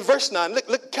 in verse 9,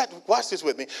 look, watch this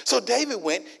with me. So David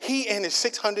went, he and his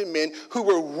 600 men who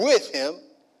were with him.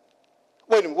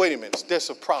 Wait a minute. There's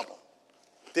a problem.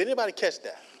 Did anybody catch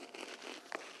that?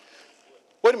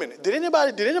 Wait a minute. Did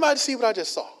anybody see what I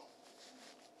just saw?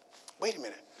 Wait a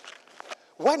minute.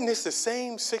 Wasn't this the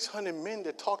same 600 men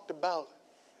that talked about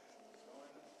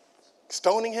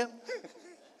stoning him?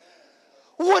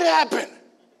 What happened?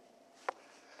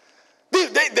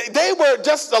 They were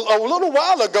just a little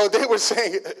while ago, they were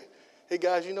saying, hey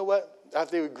guys, you know what?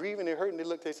 After they were grieving, they hurt, and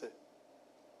they said,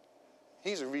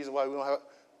 he's the reason why we don't have,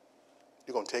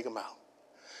 you're going to take him out.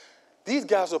 These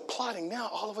guys are plotting now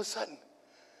all of a sudden.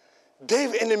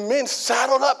 David and the men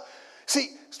saddled up. See,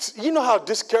 you know how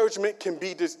discouragement can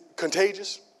be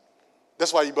contagious?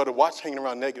 That's why you better watch hanging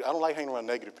around negative. I don't like hanging around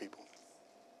negative people.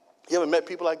 You ever met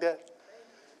people like that?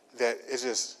 That it's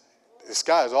just, the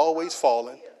sky is always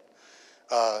falling.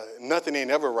 Nothing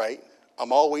ain't ever right.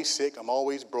 I'm always sick. I'm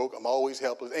always broke. I'm always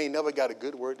helpless. Ain't never got a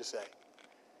good word to say.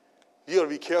 You got to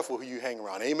be careful who you hang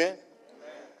around. Amen?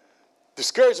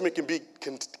 Discouragement can be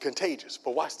contagious.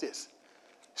 But watch this.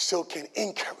 So can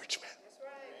encouragement.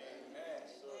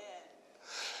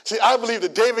 See, I believe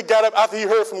that David got up after he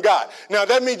heard from God. Now,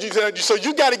 that means so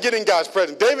you got to get in God's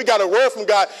presence. David got a word from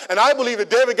God, and I believe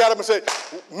that David got up and said,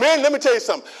 man, let me tell you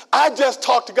something. I just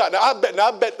talked to God. Now,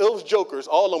 I bet those jokers,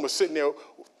 all of them were sitting there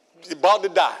about to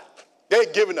die. They're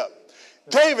giving up.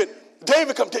 David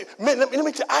come, man, let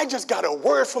me tell you, I just got a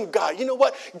word from God. You know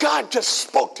what? God just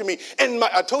spoke to me.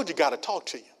 I told you God to talk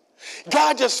to you.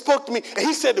 God just spoke to me, and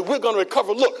he said that we're going to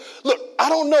recover. Look, I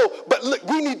don't know, but look,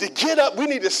 we need to get up. We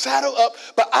need to saddle up.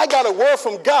 But I got a word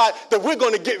from God that we're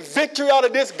going to get victory out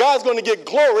of this. God's going to get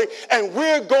glory, and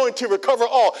we're going to recover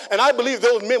all. And I believe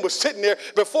those men were sitting there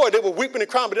before. They were weeping and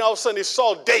crying, but then all of a sudden they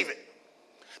saw David.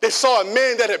 They saw a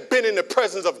man that had been in the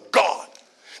presence of God.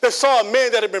 They saw a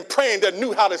man that had been praying, that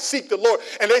knew how to seek the Lord.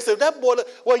 And they said, that boy,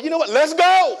 well, you know what? Let's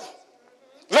go.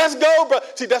 Let's go, bro.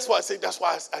 See, that's why I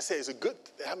say it's a good,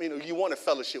 you want to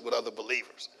fellowship with other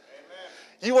believers. Amen.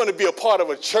 You want to be a part of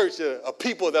a church of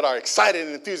people that are excited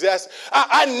and enthusiastic.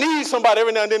 I need somebody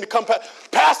every now and then to come,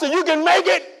 Pastor, you can make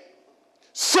it.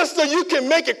 Sister, you can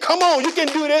make it. Come on, you can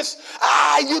do this.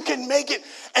 You can make it.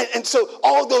 And so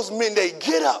all those men, they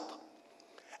get up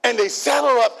and they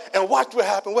saddle up, and watch what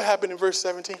happened. What happened in verse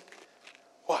 17?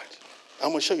 Watch. I'm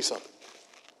going to show you something.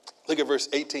 Look at verse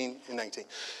 18 and 19.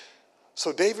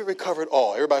 So David recovered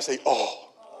all. Everybody say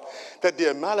all. That the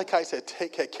Amalekites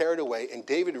had carried away, and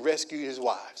David rescued his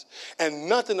wives. And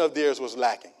nothing of theirs was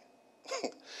lacking.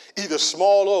 Either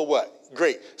small or what?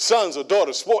 Great. Sons or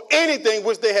daughters, sport, anything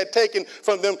which they had taken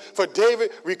from them, for David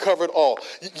recovered all.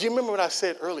 You remember what I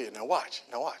said earlier? Now watch.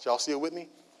 Y'all still with me?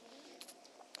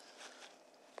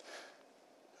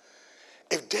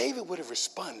 If David would have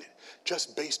responded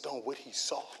just based on what he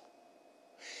saw,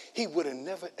 he would have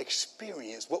never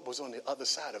experienced what was on the other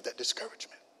side of that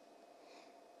discouragement.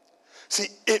 See,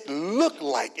 it looked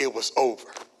like it was over.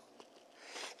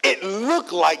 It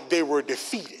looked like they were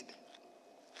defeated.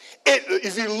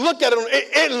 If you look at it,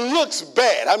 it looks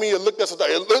bad.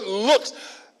 It looks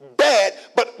bad,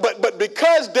 but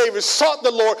because David sought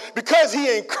the Lord, because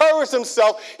he encouraged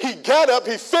himself, he got up,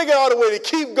 he figured out a way to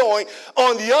keep going.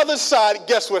 On the other side,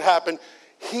 guess what happened?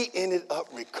 He ended up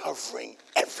recovering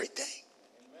everything.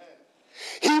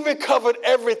 He recovered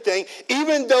everything,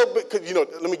 even though, because,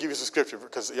 let me give you some scripture,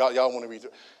 because y'all want to read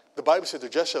it. The Bible says the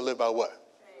just shall live by what?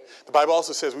 The Bible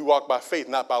also says we walk by faith,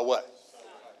 not by what?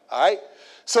 All right?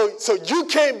 So you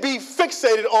can't be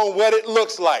fixated on what it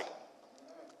looks like.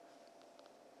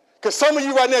 Because some of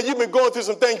you right now, you've been going through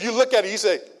some things, you look at it, you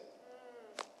say,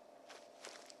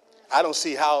 I don't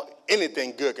see how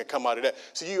anything good can come out of that.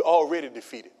 So you already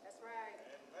defeated.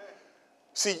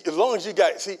 See, as long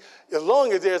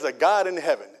as there's a God in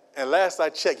heaven, and last I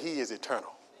checked, he is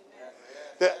eternal.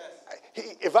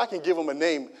 If I can give him a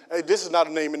name, this is not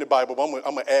a name in the Bible, but I'm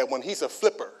going to add one. He's a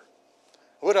flipper.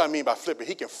 What do I mean by flip it?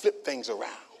 He can flip things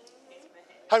around.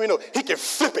 How many know he can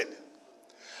flip it?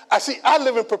 I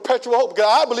live in perpetual hope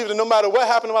because I believe that no matter what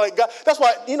happens, like God, that's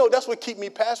why, that's what keep me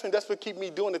pastoring. That's what keep me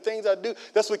doing the things I do.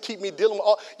 That's what keep me dealing with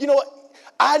all. You know what?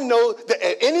 I know that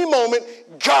at any moment,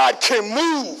 God can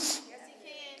move. Yes,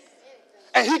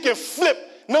 he can. And he can flip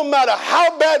no matter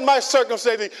how bad my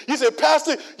circumstances. You say,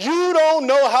 Pastor, you don't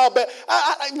know how bad.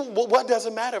 What does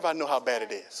it matter if I know how bad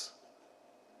it is?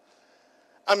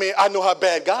 I mean, I know how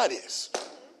bad God is.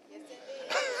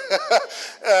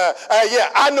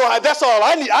 I know how, that's all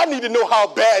I need. I need to know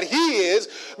how bad he is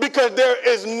because there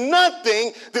is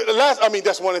nothing.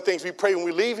 That's one of the things we pray when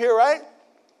we leave here, right?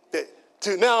 That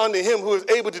to now unto him who is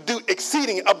able to do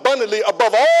exceeding abundantly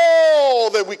above all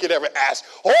that we could ever ask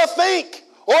or think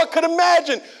or could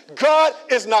imagine. God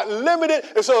is not limited.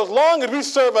 And so as long as we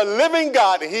serve a living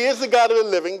God, and he is the God of the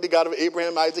living, the God of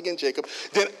Abraham, Isaac, and Jacob,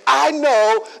 then I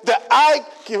know that I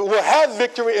will have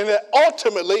victory and that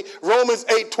ultimately, Romans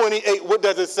 8:28, what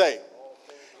does it say?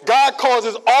 God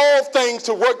causes all things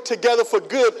to work together for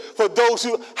good for those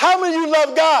who, how many of you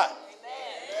love God?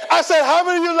 Amen. I said, how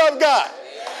many of you love God?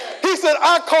 Amen. He said,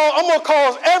 I'm going to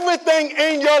cause everything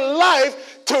in your life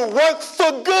to work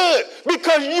for good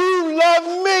because you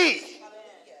love me.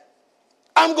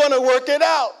 I'm going to work it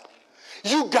out.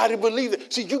 You got to believe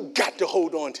it. See, you got to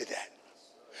hold on to that.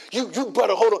 You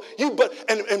better hold on.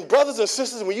 And brothers and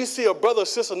sisters, when you see a brother or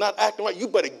sister not acting right, you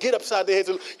better get upside their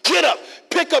heads. Get up.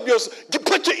 Pick up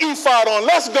put your ephod on.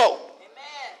 Let's go.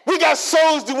 We got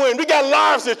souls to win. We got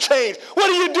lives to change.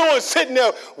 What are you doing sitting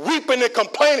there weeping and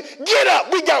complaining? Get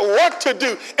up. We got work to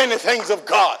do in the things of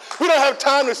God. We don't have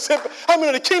time to sit.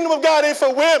 The kingdom of God ain't for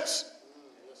wimps.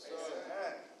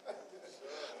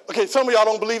 Okay, some of y'all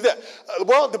don't believe that.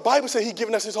 Well, the Bible says he's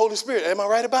given us his Holy Spirit. Am I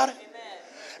right about it? Amen.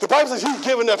 The Bible says he's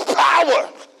given us power.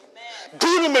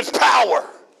 Dunamis power.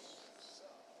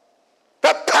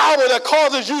 That power that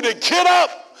causes you to get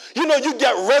up. You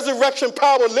got resurrection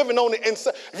power living on the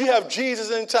inside. If you have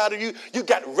Jesus inside of you, you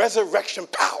got resurrection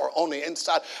power on the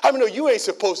inside. How many know you ain't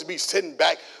supposed to be sitting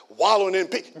back, wallowing in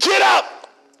peace? Get up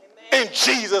in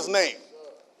Jesus' name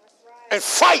and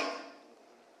fight.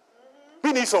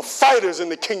 We need some fighters in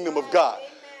the kingdom of God.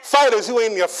 Fighters who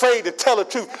ain't afraid to tell the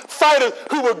truth. Fighters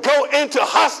who will go into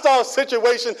hostile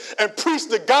situations and preach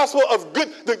the gospel of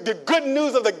the good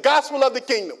news of the gospel of the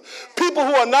kingdom. People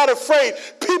who are not afraid.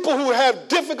 People who have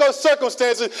difficult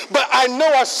circumstances. But I know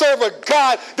I serve a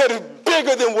God that is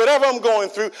bigger than whatever I'm going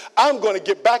through. I'm going to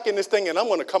get back in this thing and I'm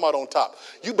going to come out on top.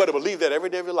 You better believe that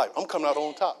every day of your life. I'm coming out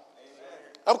on top.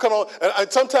 I'm coming on.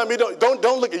 And sometimes you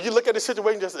don't look at, you look at the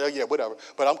situation and just say, oh yeah, whatever.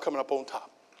 But I'm coming up on top.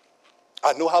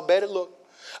 I know how bad it looked.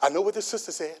 I know what the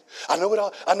sister said. I know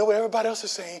what everybody else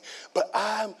is saying, but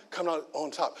I'm coming out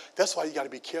on top. That's why you got to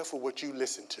be careful what you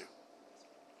listen to.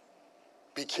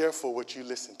 Be careful what you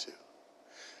listen to.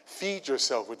 Feed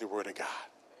yourself with the word of God.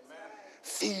 Amen.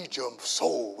 Feed your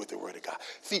soul with the word of God.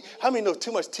 How many know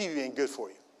too much TV ain't good for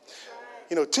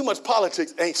you? Too much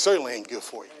politics certainly ain't good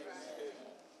for you.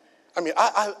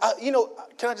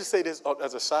 Can I just say this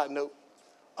as a side note?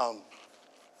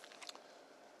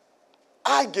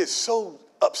 I get so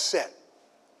upset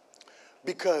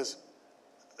because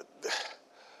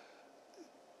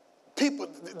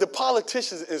the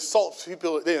politicians insult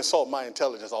people. They insult my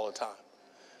intelligence all the time.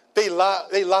 They lie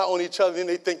on each other and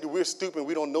they think that we're stupid and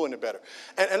we don't know any better.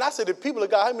 And I said, the people of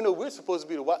God, how many know we're supposed to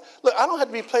be the wise? Look, I don't have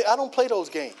to be played. I don't play those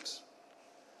games.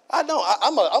 I don't.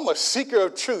 I'm a seeker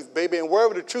of truth, baby. And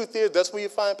wherever the truth is, that's where you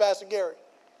find Pastor Gary.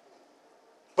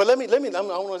 But that's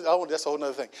a whole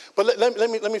other thing. But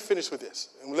let me finish with this.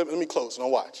 Let me close. Now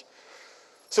watch.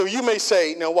 So you may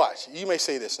say, now watch. You may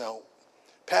say this. Now,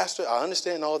 Pastor, I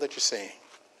understand all that you're saying.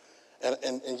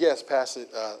 And yes, Pastor,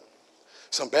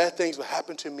 some bad things will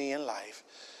happen to me in life.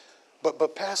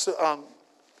 But Pastor,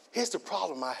 here's the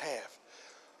problem I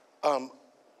have.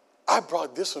 I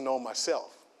brought this one on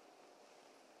myself.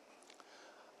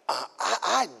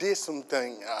 I did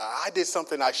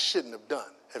something I shouldn't have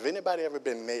done. Have anybody ever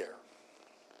been there?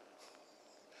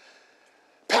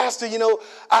 Pastor,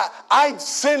 I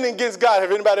sinned against God.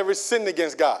 Have anybody ever sinned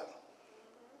against God?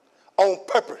 On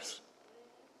purpose.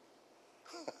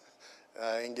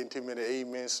 I ain't getting too many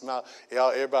amen, smile.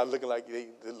 Everybody looking like they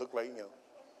look like,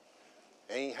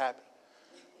 they ain't happy.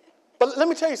 But let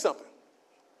me tell you something.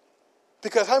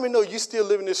 Because how many know you still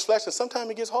live in this flesh and sometimes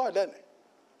it gets hard, doesn't it?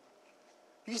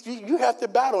 You have to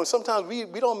battle, and sometimes we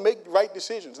don't make right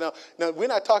decisions. Now, we're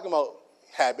not talking about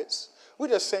habits. We're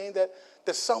just saying that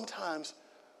sometimes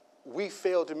we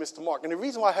fail to miss the mark. And the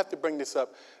reason why I have to bring this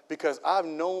up, because I've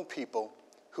known people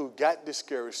who got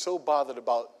discouraged, so bothered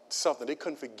about something, they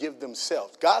couldn't forgive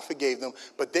themselves. God forgave them,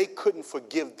 but they couldn't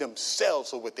forgive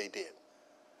themselves for what they did.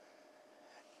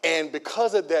 And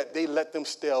because of that, they let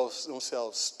themselves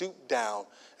stoop down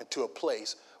into a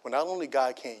place where not only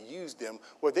God can't use them,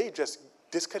 where they just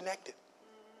disconnected.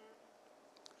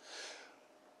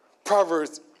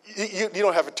 Proverbs, you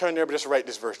don't have to turn there, but just write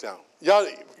this verse down. Y'all,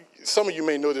 some of you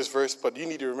may know this verse, but you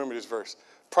need to remember this verse.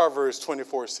 Proverbs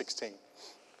 24:16.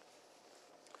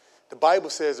 The Bible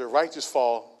says the righteous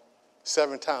fall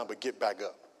 7 times, but get back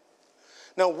up.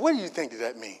 Now, what do you think does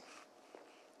that mean?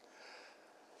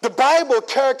 The Bible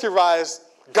characterized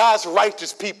God's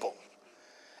righteous people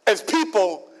as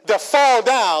people that fall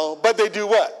down, but they do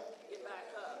what? Get back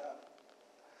up.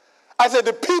 I said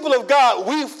the people of God,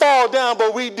 we fall down,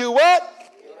 but we do what?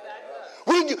 Get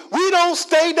back up. We don't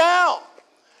stay down.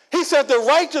 He said the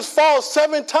righteous fall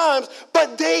 7 times,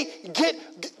 but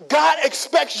God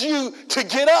expects you to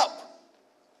get up.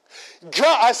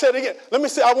 God, I said it again. Let me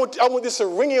say, I want this to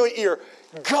ring in your ear.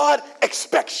 God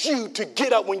expects you to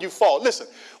get up when you fall. Listen,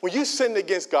 when you sin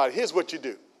against God, here's what you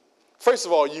do. First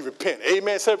of all, you repent.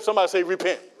 Amen. Somebody say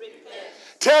repent. Repent.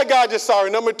 Tell God you're sorry.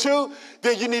 Number 2,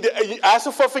 then you need to ask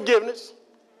him for forgiveness.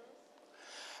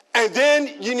 And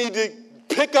then you need to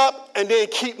pick up and then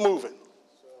keep moving.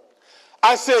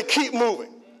 I said keep moving.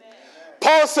 Amen.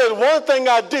 Paul said one thing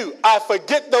I do, I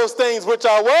forget those things which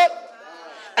I what?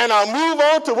 And I move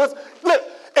on to what's, look,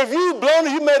 if you blown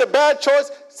it, you made a bad choice,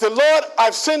 say, Lord,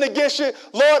 I've sinned against you.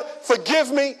 Lord,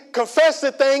 forgive me. Confess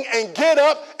the thing and get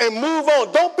up and move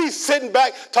on. Don't be sitting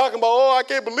back talking about, oh, I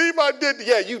can't believe I did it.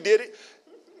 Yeah, you did it.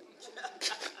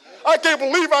 I can't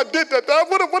believe I did that.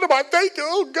 What am I thinking?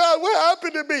 Oh, God, what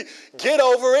happened to me? Get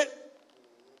over it.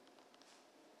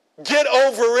 Get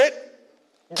over it.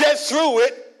 Get through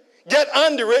it. Get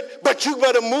under it. But you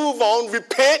better move on,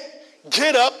 repent,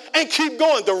 get up, and keep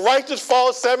going. The righteous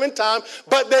fall 7 times,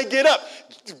 but they get up.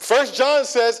 1 John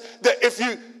says that if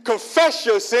you confess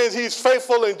your sins, he's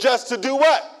faithful and just to do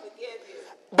what? Forgive you.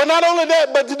 But not only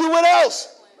that, but to do what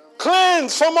else?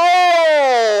 Cleanse from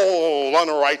all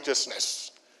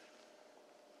unrighteousness.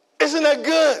 Isn't that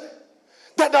good?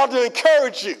 That ought to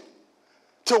encourage you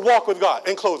to walk with God.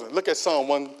 In closing, look at Psalm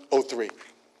 103.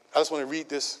 I just want to read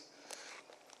this.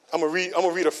 I'm going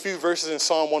to read a few verses in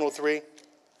Psalm 103.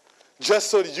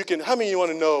 Just so that you can, how many of you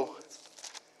want to know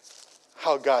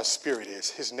how God's spirit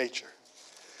is, his nature?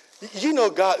 You know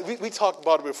God, we talked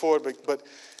about it before, but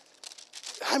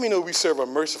how many know we serve a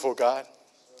merciful God?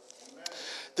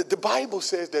 The Bible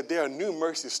says that there are new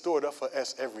mercies stored up for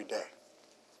us every day.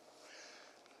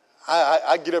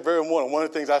 I get up every morning. One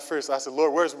of the things I said,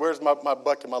 Lord, where's my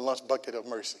bucket, my lunch bucket of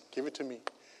mercy? Give it to me.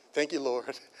 Thank you, Lord.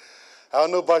 I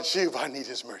don't know about you, but I need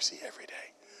his mercy every day.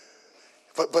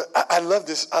 But I love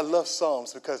this. I love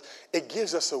Psalms because it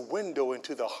gives us a window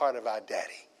into the heart of our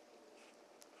daddy.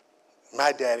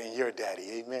 My daddy and your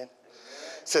daddy. Amen.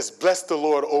 It says, bless the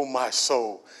Lord, O my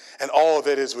soul, and all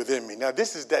that is within me. Now,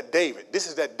 this is that David.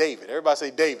 Everybody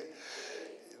say David.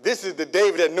 This is the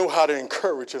David that knew how to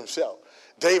encourage himself.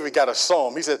 David got a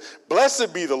psalm. He said,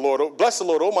 blessed be the Lord, bless the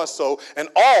Lord, O my soul, and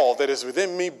all that is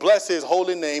within me. Bless his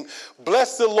holy name.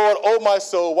 Bless the Lord, O my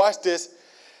soul. Watch this.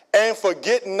 And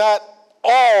forget not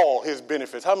all his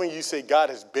benefits. How many of you say God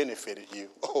has benefited you?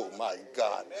 Oh, my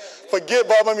God. Forget,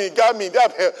 Bob.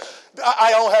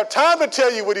 I don't have time to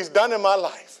tell you what he's done in my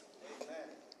life. Amen.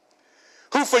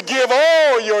 Who forgive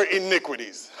all your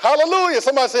iniquities. Hallelujah.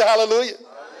 Somebody say hallelujah. Hallelujah.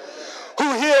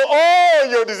 Who heal all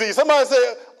your disease. Somebody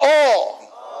say all.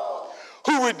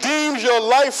 Who redeems your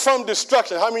life from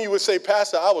destruction. How many of you would say,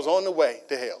 Pastor, I was on the way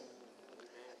to hell,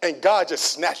 and God just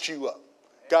snatched you up?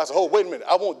 God said, oh, wait a minute.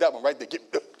 I want that one right there.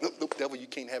 Nope, devil, you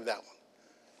can't have that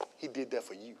one. He did that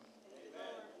for you.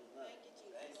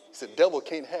 He said, devil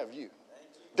can't have you.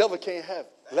 Devil can't have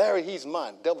Larry, he's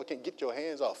mine. Devil can't get your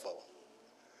hands off of him.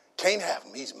 Can't have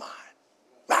him. He's mine.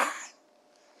 Mine.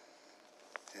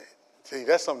 See,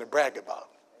 that's something to brag about.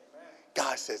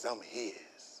 God says, I'm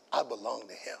his. I belong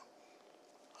to him.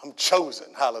 I'm chosen.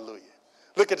 Hallelujah.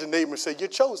 Look at the neighbor and say, you're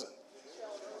chosen.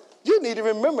 You need to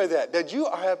remember that you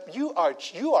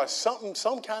are something,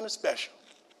 some kind of special.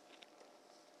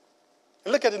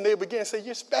 And look at the neighbor again and say,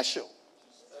 you're special.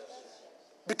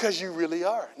 Because you really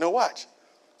are. Now watch.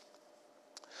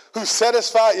 Who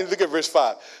satisfies, look at verse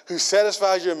 5. Who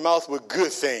satisfies your mouth with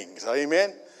good things.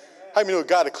 Amen? How many know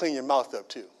God to clean your mouth up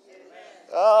too?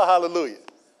 Oh, hallelujah.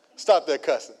 Stop that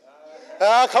cussing.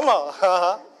 Come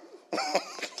on.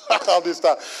 I'll just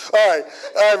stop. All right,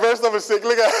 verse number 6.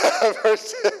 Look at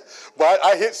verse 6. Well,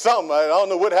 I hit something. I don't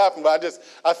know what happened, but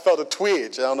I felt a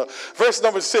twinge. I don't know. Verse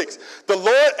number 6. The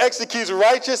Lord executes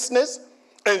righteousness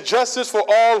and justice for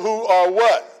all who are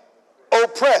what?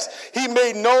 Oppressed. He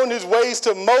made known his ways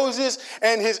to Moses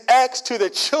and his acts to the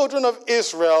children of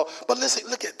Israel. But listen,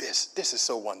 look at this. This is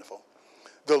so wonderful.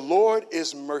 The Lord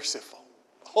is merciful.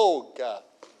 Oh, God.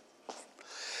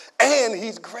 And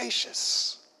he's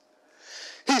gracious.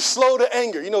 He's slow to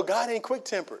anger. You know, God ain't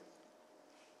quick-tempered.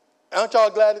 Aren't y'all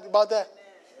glad about that?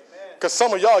 Because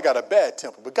some of y'all got a bad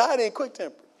temper, but God ain't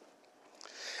quick-tempered.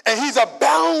 And he's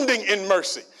abounding in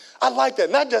mercy. I like that.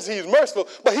 Not just he's merciful,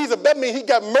 but he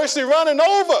got mercy running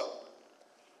over.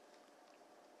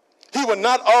 He will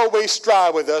not always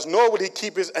strive with us, nor will he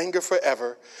keep his anger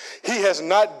forever. He has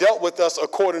not dealt with us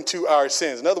according to our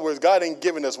sins. In other words, God ain't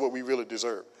giving us what we really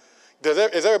deserve.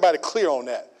 Is everybody clear on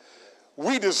that?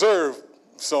 We deserve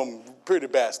some pretty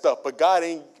bad stuff, but God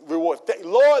ain't reward.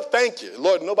 Lord, thank you.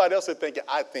 Lord, nobody else said thank you.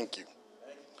 I thank you.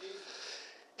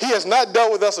 He has not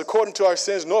dealt with us according to our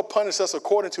sins, nor punished us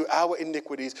according to our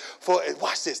iniquities. For,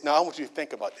 watch this. Now, I want you to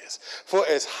think about this. For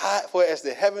as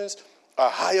the heavens are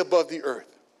high above the earth,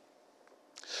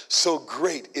 so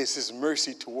great is his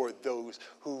mercy toward those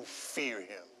who fear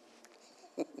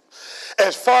him.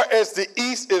 As far as the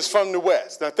east is from the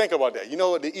west. Now, think about that. You know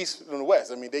what the east from the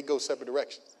west? I mean, they go separate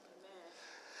directions.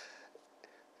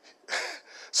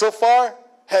 So far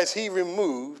has he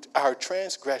removed our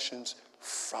transgressions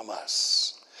from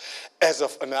us.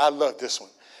 And I love this one.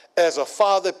 As a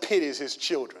father pities his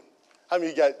children. How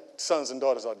many of you got sons and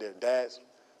daughters out there? Dads,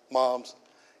 moms.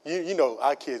 You know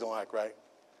our kids don't act right.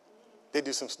 They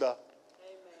do some stuff.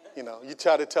 Amen. You know, you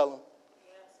try to tell them.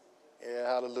 Yes. Yeah,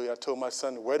 hallelujah. I told my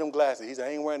son to wear them glasses. He said,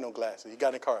 I ain't wearing no glasses. He got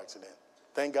in a car accident.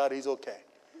 Thank God he's okay.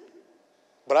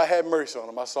 But I had mercy on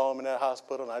him. I saw him in that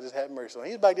hospital, and I just had mercy on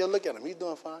him. He's back there. Look at him. He's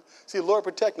doing fine. See, the Lord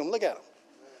protect him. Look at him.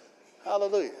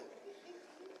 Hallelujah.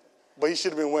 But he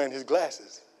should have been wearing his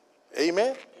glasses.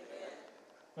 Amen?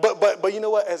 But you know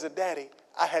what? As a daddy,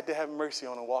 I had to have mercy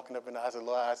on him walking up in the house. I said,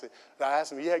 Lord, I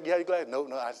asked him, you had your glasses? No.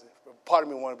 I said, part of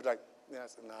me wanted to be like, yeah, I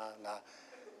said,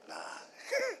 nah.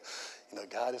 You know,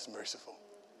 God is merciful.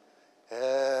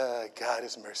 God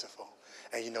is merciful.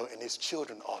 And, you know, and his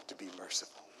children ought to be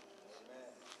merciful.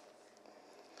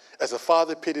 As a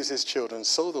father pities his children,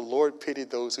 so the Lord pitied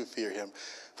those who fear him.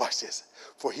 Watch this.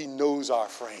 For he knows our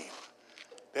frame.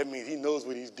 That means he knows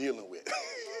what he's dealing with.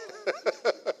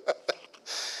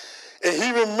 And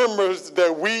he remembers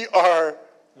that we are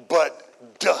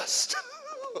but dust.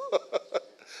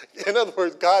 In other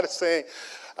words, God is saying,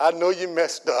 I know you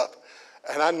messed up,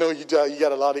 and I know you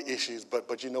got a lot of issues,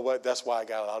 but you know what? That's why I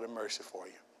got a lot of mercy for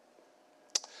you.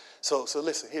 So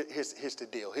listen, here's the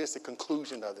deal. Here's the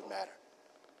conclusion of the matter.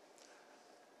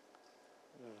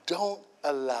 Don't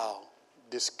allow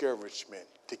discouragement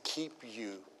to keep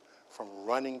you from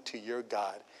running to your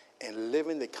God and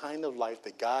living the kind of life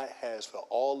that God has for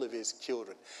all of his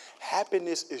children.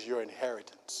 Happiness is your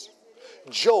inheritance.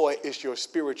 Joy is your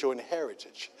spiritual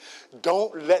inheritance.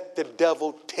 Don't let the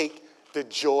devil take the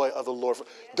joy of the Lord.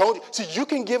 See, you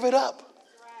can give it up.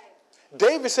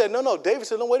 David said, no. David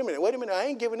said, no, wait a minute. I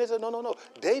ain't giving this. No.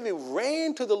 David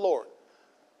ran to the Lord.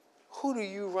 Who do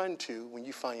you run to when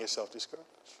you find yourself discouraged?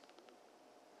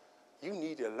 You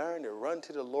need to learn to run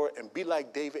to the Lord and be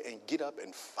like David and get up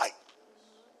and fight.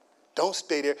 Don't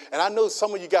stay there. And I know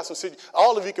some of you got some,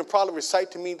 all of you can probably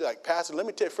recite to me like, Pastor, let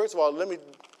me tell you, first of all, let me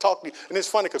talk to you. And it's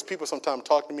funny because people sometimes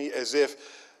talk to me as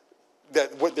if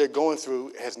that what they're going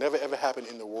through has never, ever happened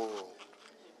in the world.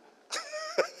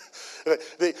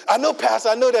 I know, Pastor,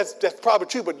 I know that's probably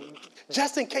true, but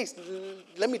just in case,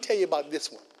 let me tell you about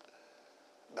this one.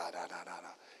 No.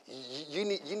 You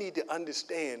need to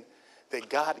understand that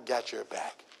God got your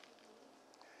back.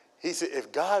 He said,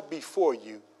 if God be for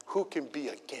you, who can be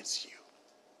against you?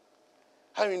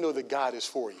 How do you know that God is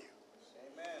for you?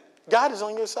 Amen. God is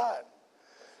on your side.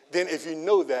 Then if you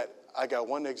know that, I got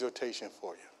one exhortation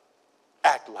for you.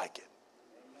 Act like it.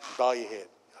 Amen. Bow your head.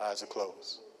 Eyes are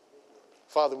closed.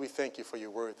 Father, we thank you for your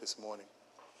word this morning.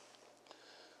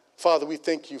 Father, we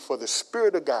thank you for the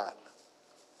Spirit of God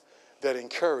that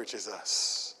encourages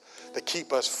us to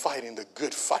keep us fighting the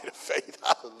good fight of faith.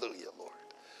 Hallelujah, Lord.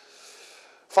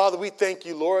 Father, we thank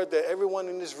you, Lord, that everyone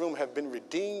in this room have been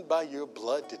redeemed by your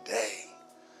blood today.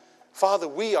 Father,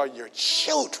 we are your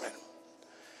children.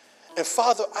 And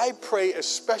Father, I pray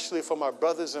especially for my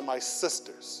brothers and my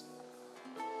sisters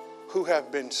who have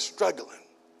been struggling.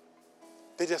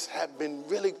 They just have been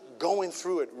really going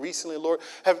through it recently, Lord,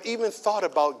 have even thought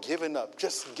about giving up,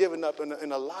 just giving up.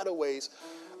 In a lot of ways,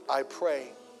 I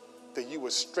pray that you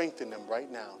would strengthen them right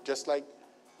now, just like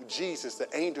Jesus, the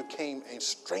angel came and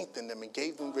strengthened them and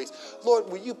gave them grace. Lord,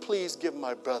 will you please give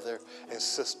my brother and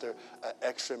sister an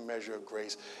extra measure of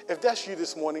grace? If that's you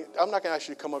this morning, I'm not going to ask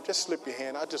you to come up. Just slip your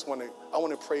hand. I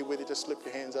want to pray with you. Just slip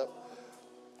your hands up.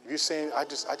 If you're saying, I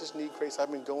just need grace.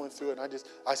 I've been going through it. And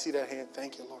I see that hand.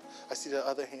 Thank you, Lord. I see that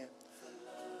other hand.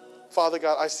 Father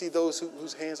God, I see those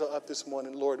whose hands are up this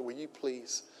morning. Lord, will you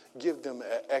please give them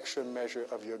an extra measure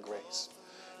of your grace?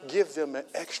 Give them an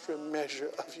extra measure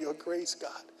of your grace,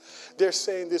 God. They're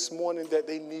saying this morning that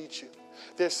they need you.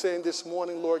 They're saying this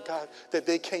morning, Lord God, that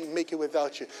they can't make it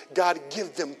without you. God,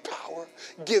 give them power.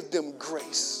 Give them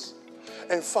grace.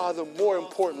 And Father, more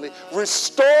importantly,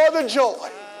 restore the joy.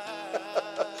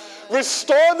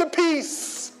 Restore the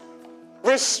peace.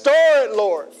 Restore it,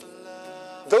 Lord.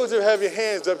 Those who have your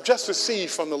hands up, just receive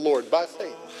from the Lord by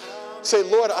faith. Say,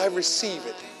 Lord, I receive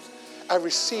it. I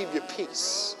receive your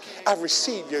peace. I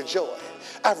receive your joy.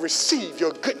 I receive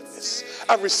your goodness.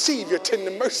 I receive your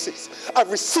tender mercies. I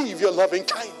receive your loving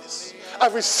kindness. I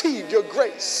receive your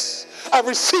grace. I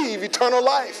receive eternal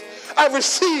life. I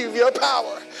receive your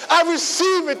power. I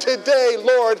receive it today,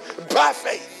 Lord, by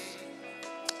faith.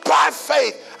 By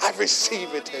faith, I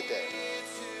receive it today.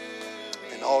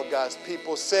 And all God's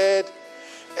people said,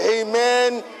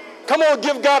 amen. Come on,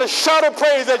 give God a shout of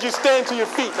praise as you stand to your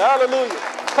feet. Hallelujah.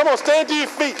 Come on, stand to your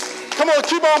feet. Come on,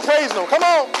 keep on praising him. Come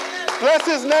on. Bless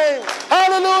his name.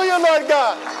 Hallelujah, Lord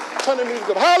God. Turn the music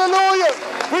up. Hallelujah.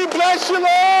 We bless you,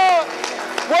 Lord.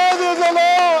 Worthy is the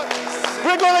Lord.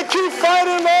 We're going to keep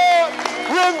fighting, Lord.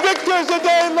 We're victors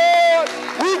today, Lord.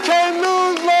 We can't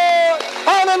lose, Lord.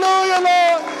 Hallelujah,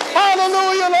 Lord.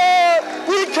 Hallelujah, Lord.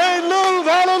 We can't lose.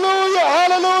 Hallelujah.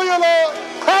 Hallelujah, Lord.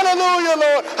 Hallelujah,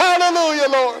 Lord. Hallelujah,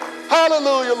 Lord.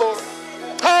 Hallelujah, Lord.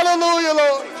 Hallelujah,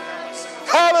 Lord.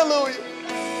 Hallelujah.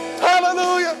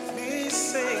 Hallelujah.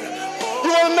 You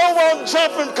want to know why I'm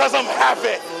jumping? Because I'm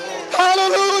happy.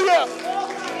 Hallelujah.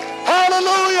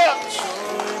 Hallelujah.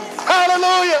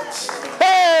 Hallelujah.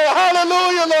 Hey,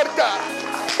 hallelujah, Lord God.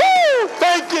 Woo!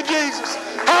 Thank you, Jesus.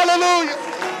 Hallelujah.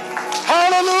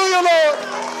 Hallelujah, Lord.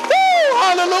 Woo!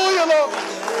 Hallelujah, Lord.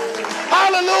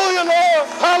 Hallelujah, Lord.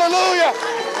 Hallelujah.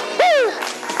 Woo!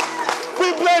 We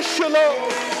bless you,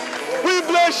 Lord. We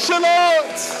bless you,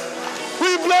 Lord.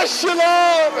 We bless you,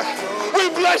 Lord. We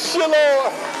bless you,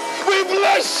 Lord. We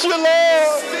bless you,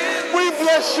 Lord. We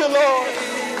bless you, Lord.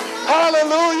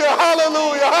 Hallelujah,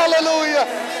 hallelujah, hallelujah.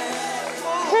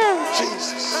 Oh,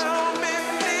 Jesus.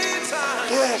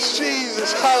 Yes,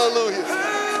 Jesus, hallelujah.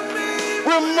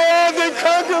 We're more than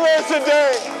conquerors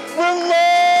today. We're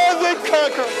more than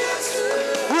conquerors.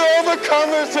 We're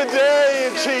overcomers today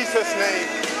in Jesus' name.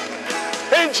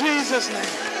 In Jesus'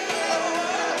 name.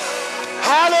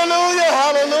 Hallelujah,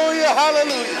 hallelujah,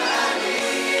 hallelujah.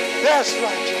 That's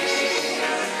right, Jesus.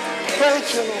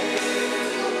 Thank you, Lord.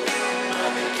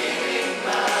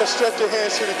 Let's stretch your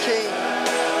hands to the King.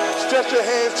 Stretch your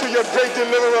hands to your great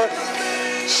deliverer.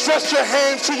 Stretch your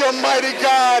hands to your mighty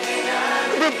God.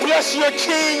 We bless your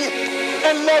King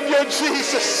and love your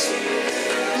Jesus.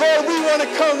 Lord, we want to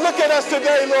come. Look at us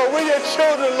today, Lord. We're your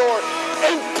children, Lord.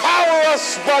 Empower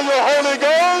us by your Holy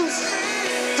Ghost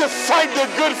to fight the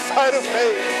good fight of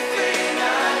faith.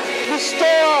 Restore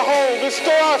our homes,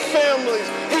 restore our families,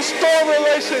 restore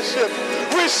relationships,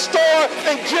 restore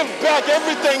and give back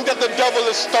everything that the devil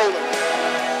has stolen.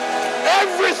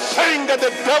 Everything that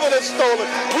the devil has stolen,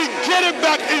 we get it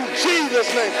back in Jesus'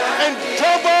 name. And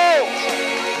double.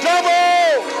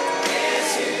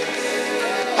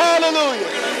 Hallelujah.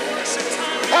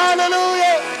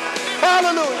 Hallelujah.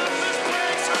 Hallelujah.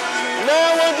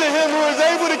 Now unto him who is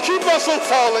able to keep us from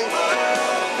falling,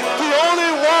 the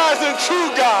only wise and true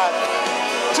God,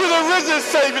 to the risen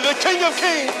Savior, the King of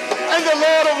Kings and the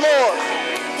Lord of Lords,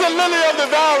 the lily of the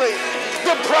valley,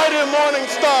 the bright and morning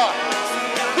star,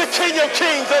 the King of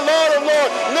Kings, the Lord of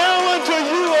Lords. Now unto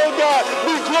you, O God,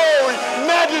 be glory,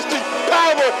 majesty,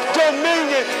 power,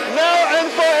 dominion, now and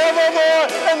forevermore.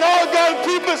 And all God's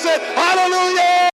people said, hallelujah.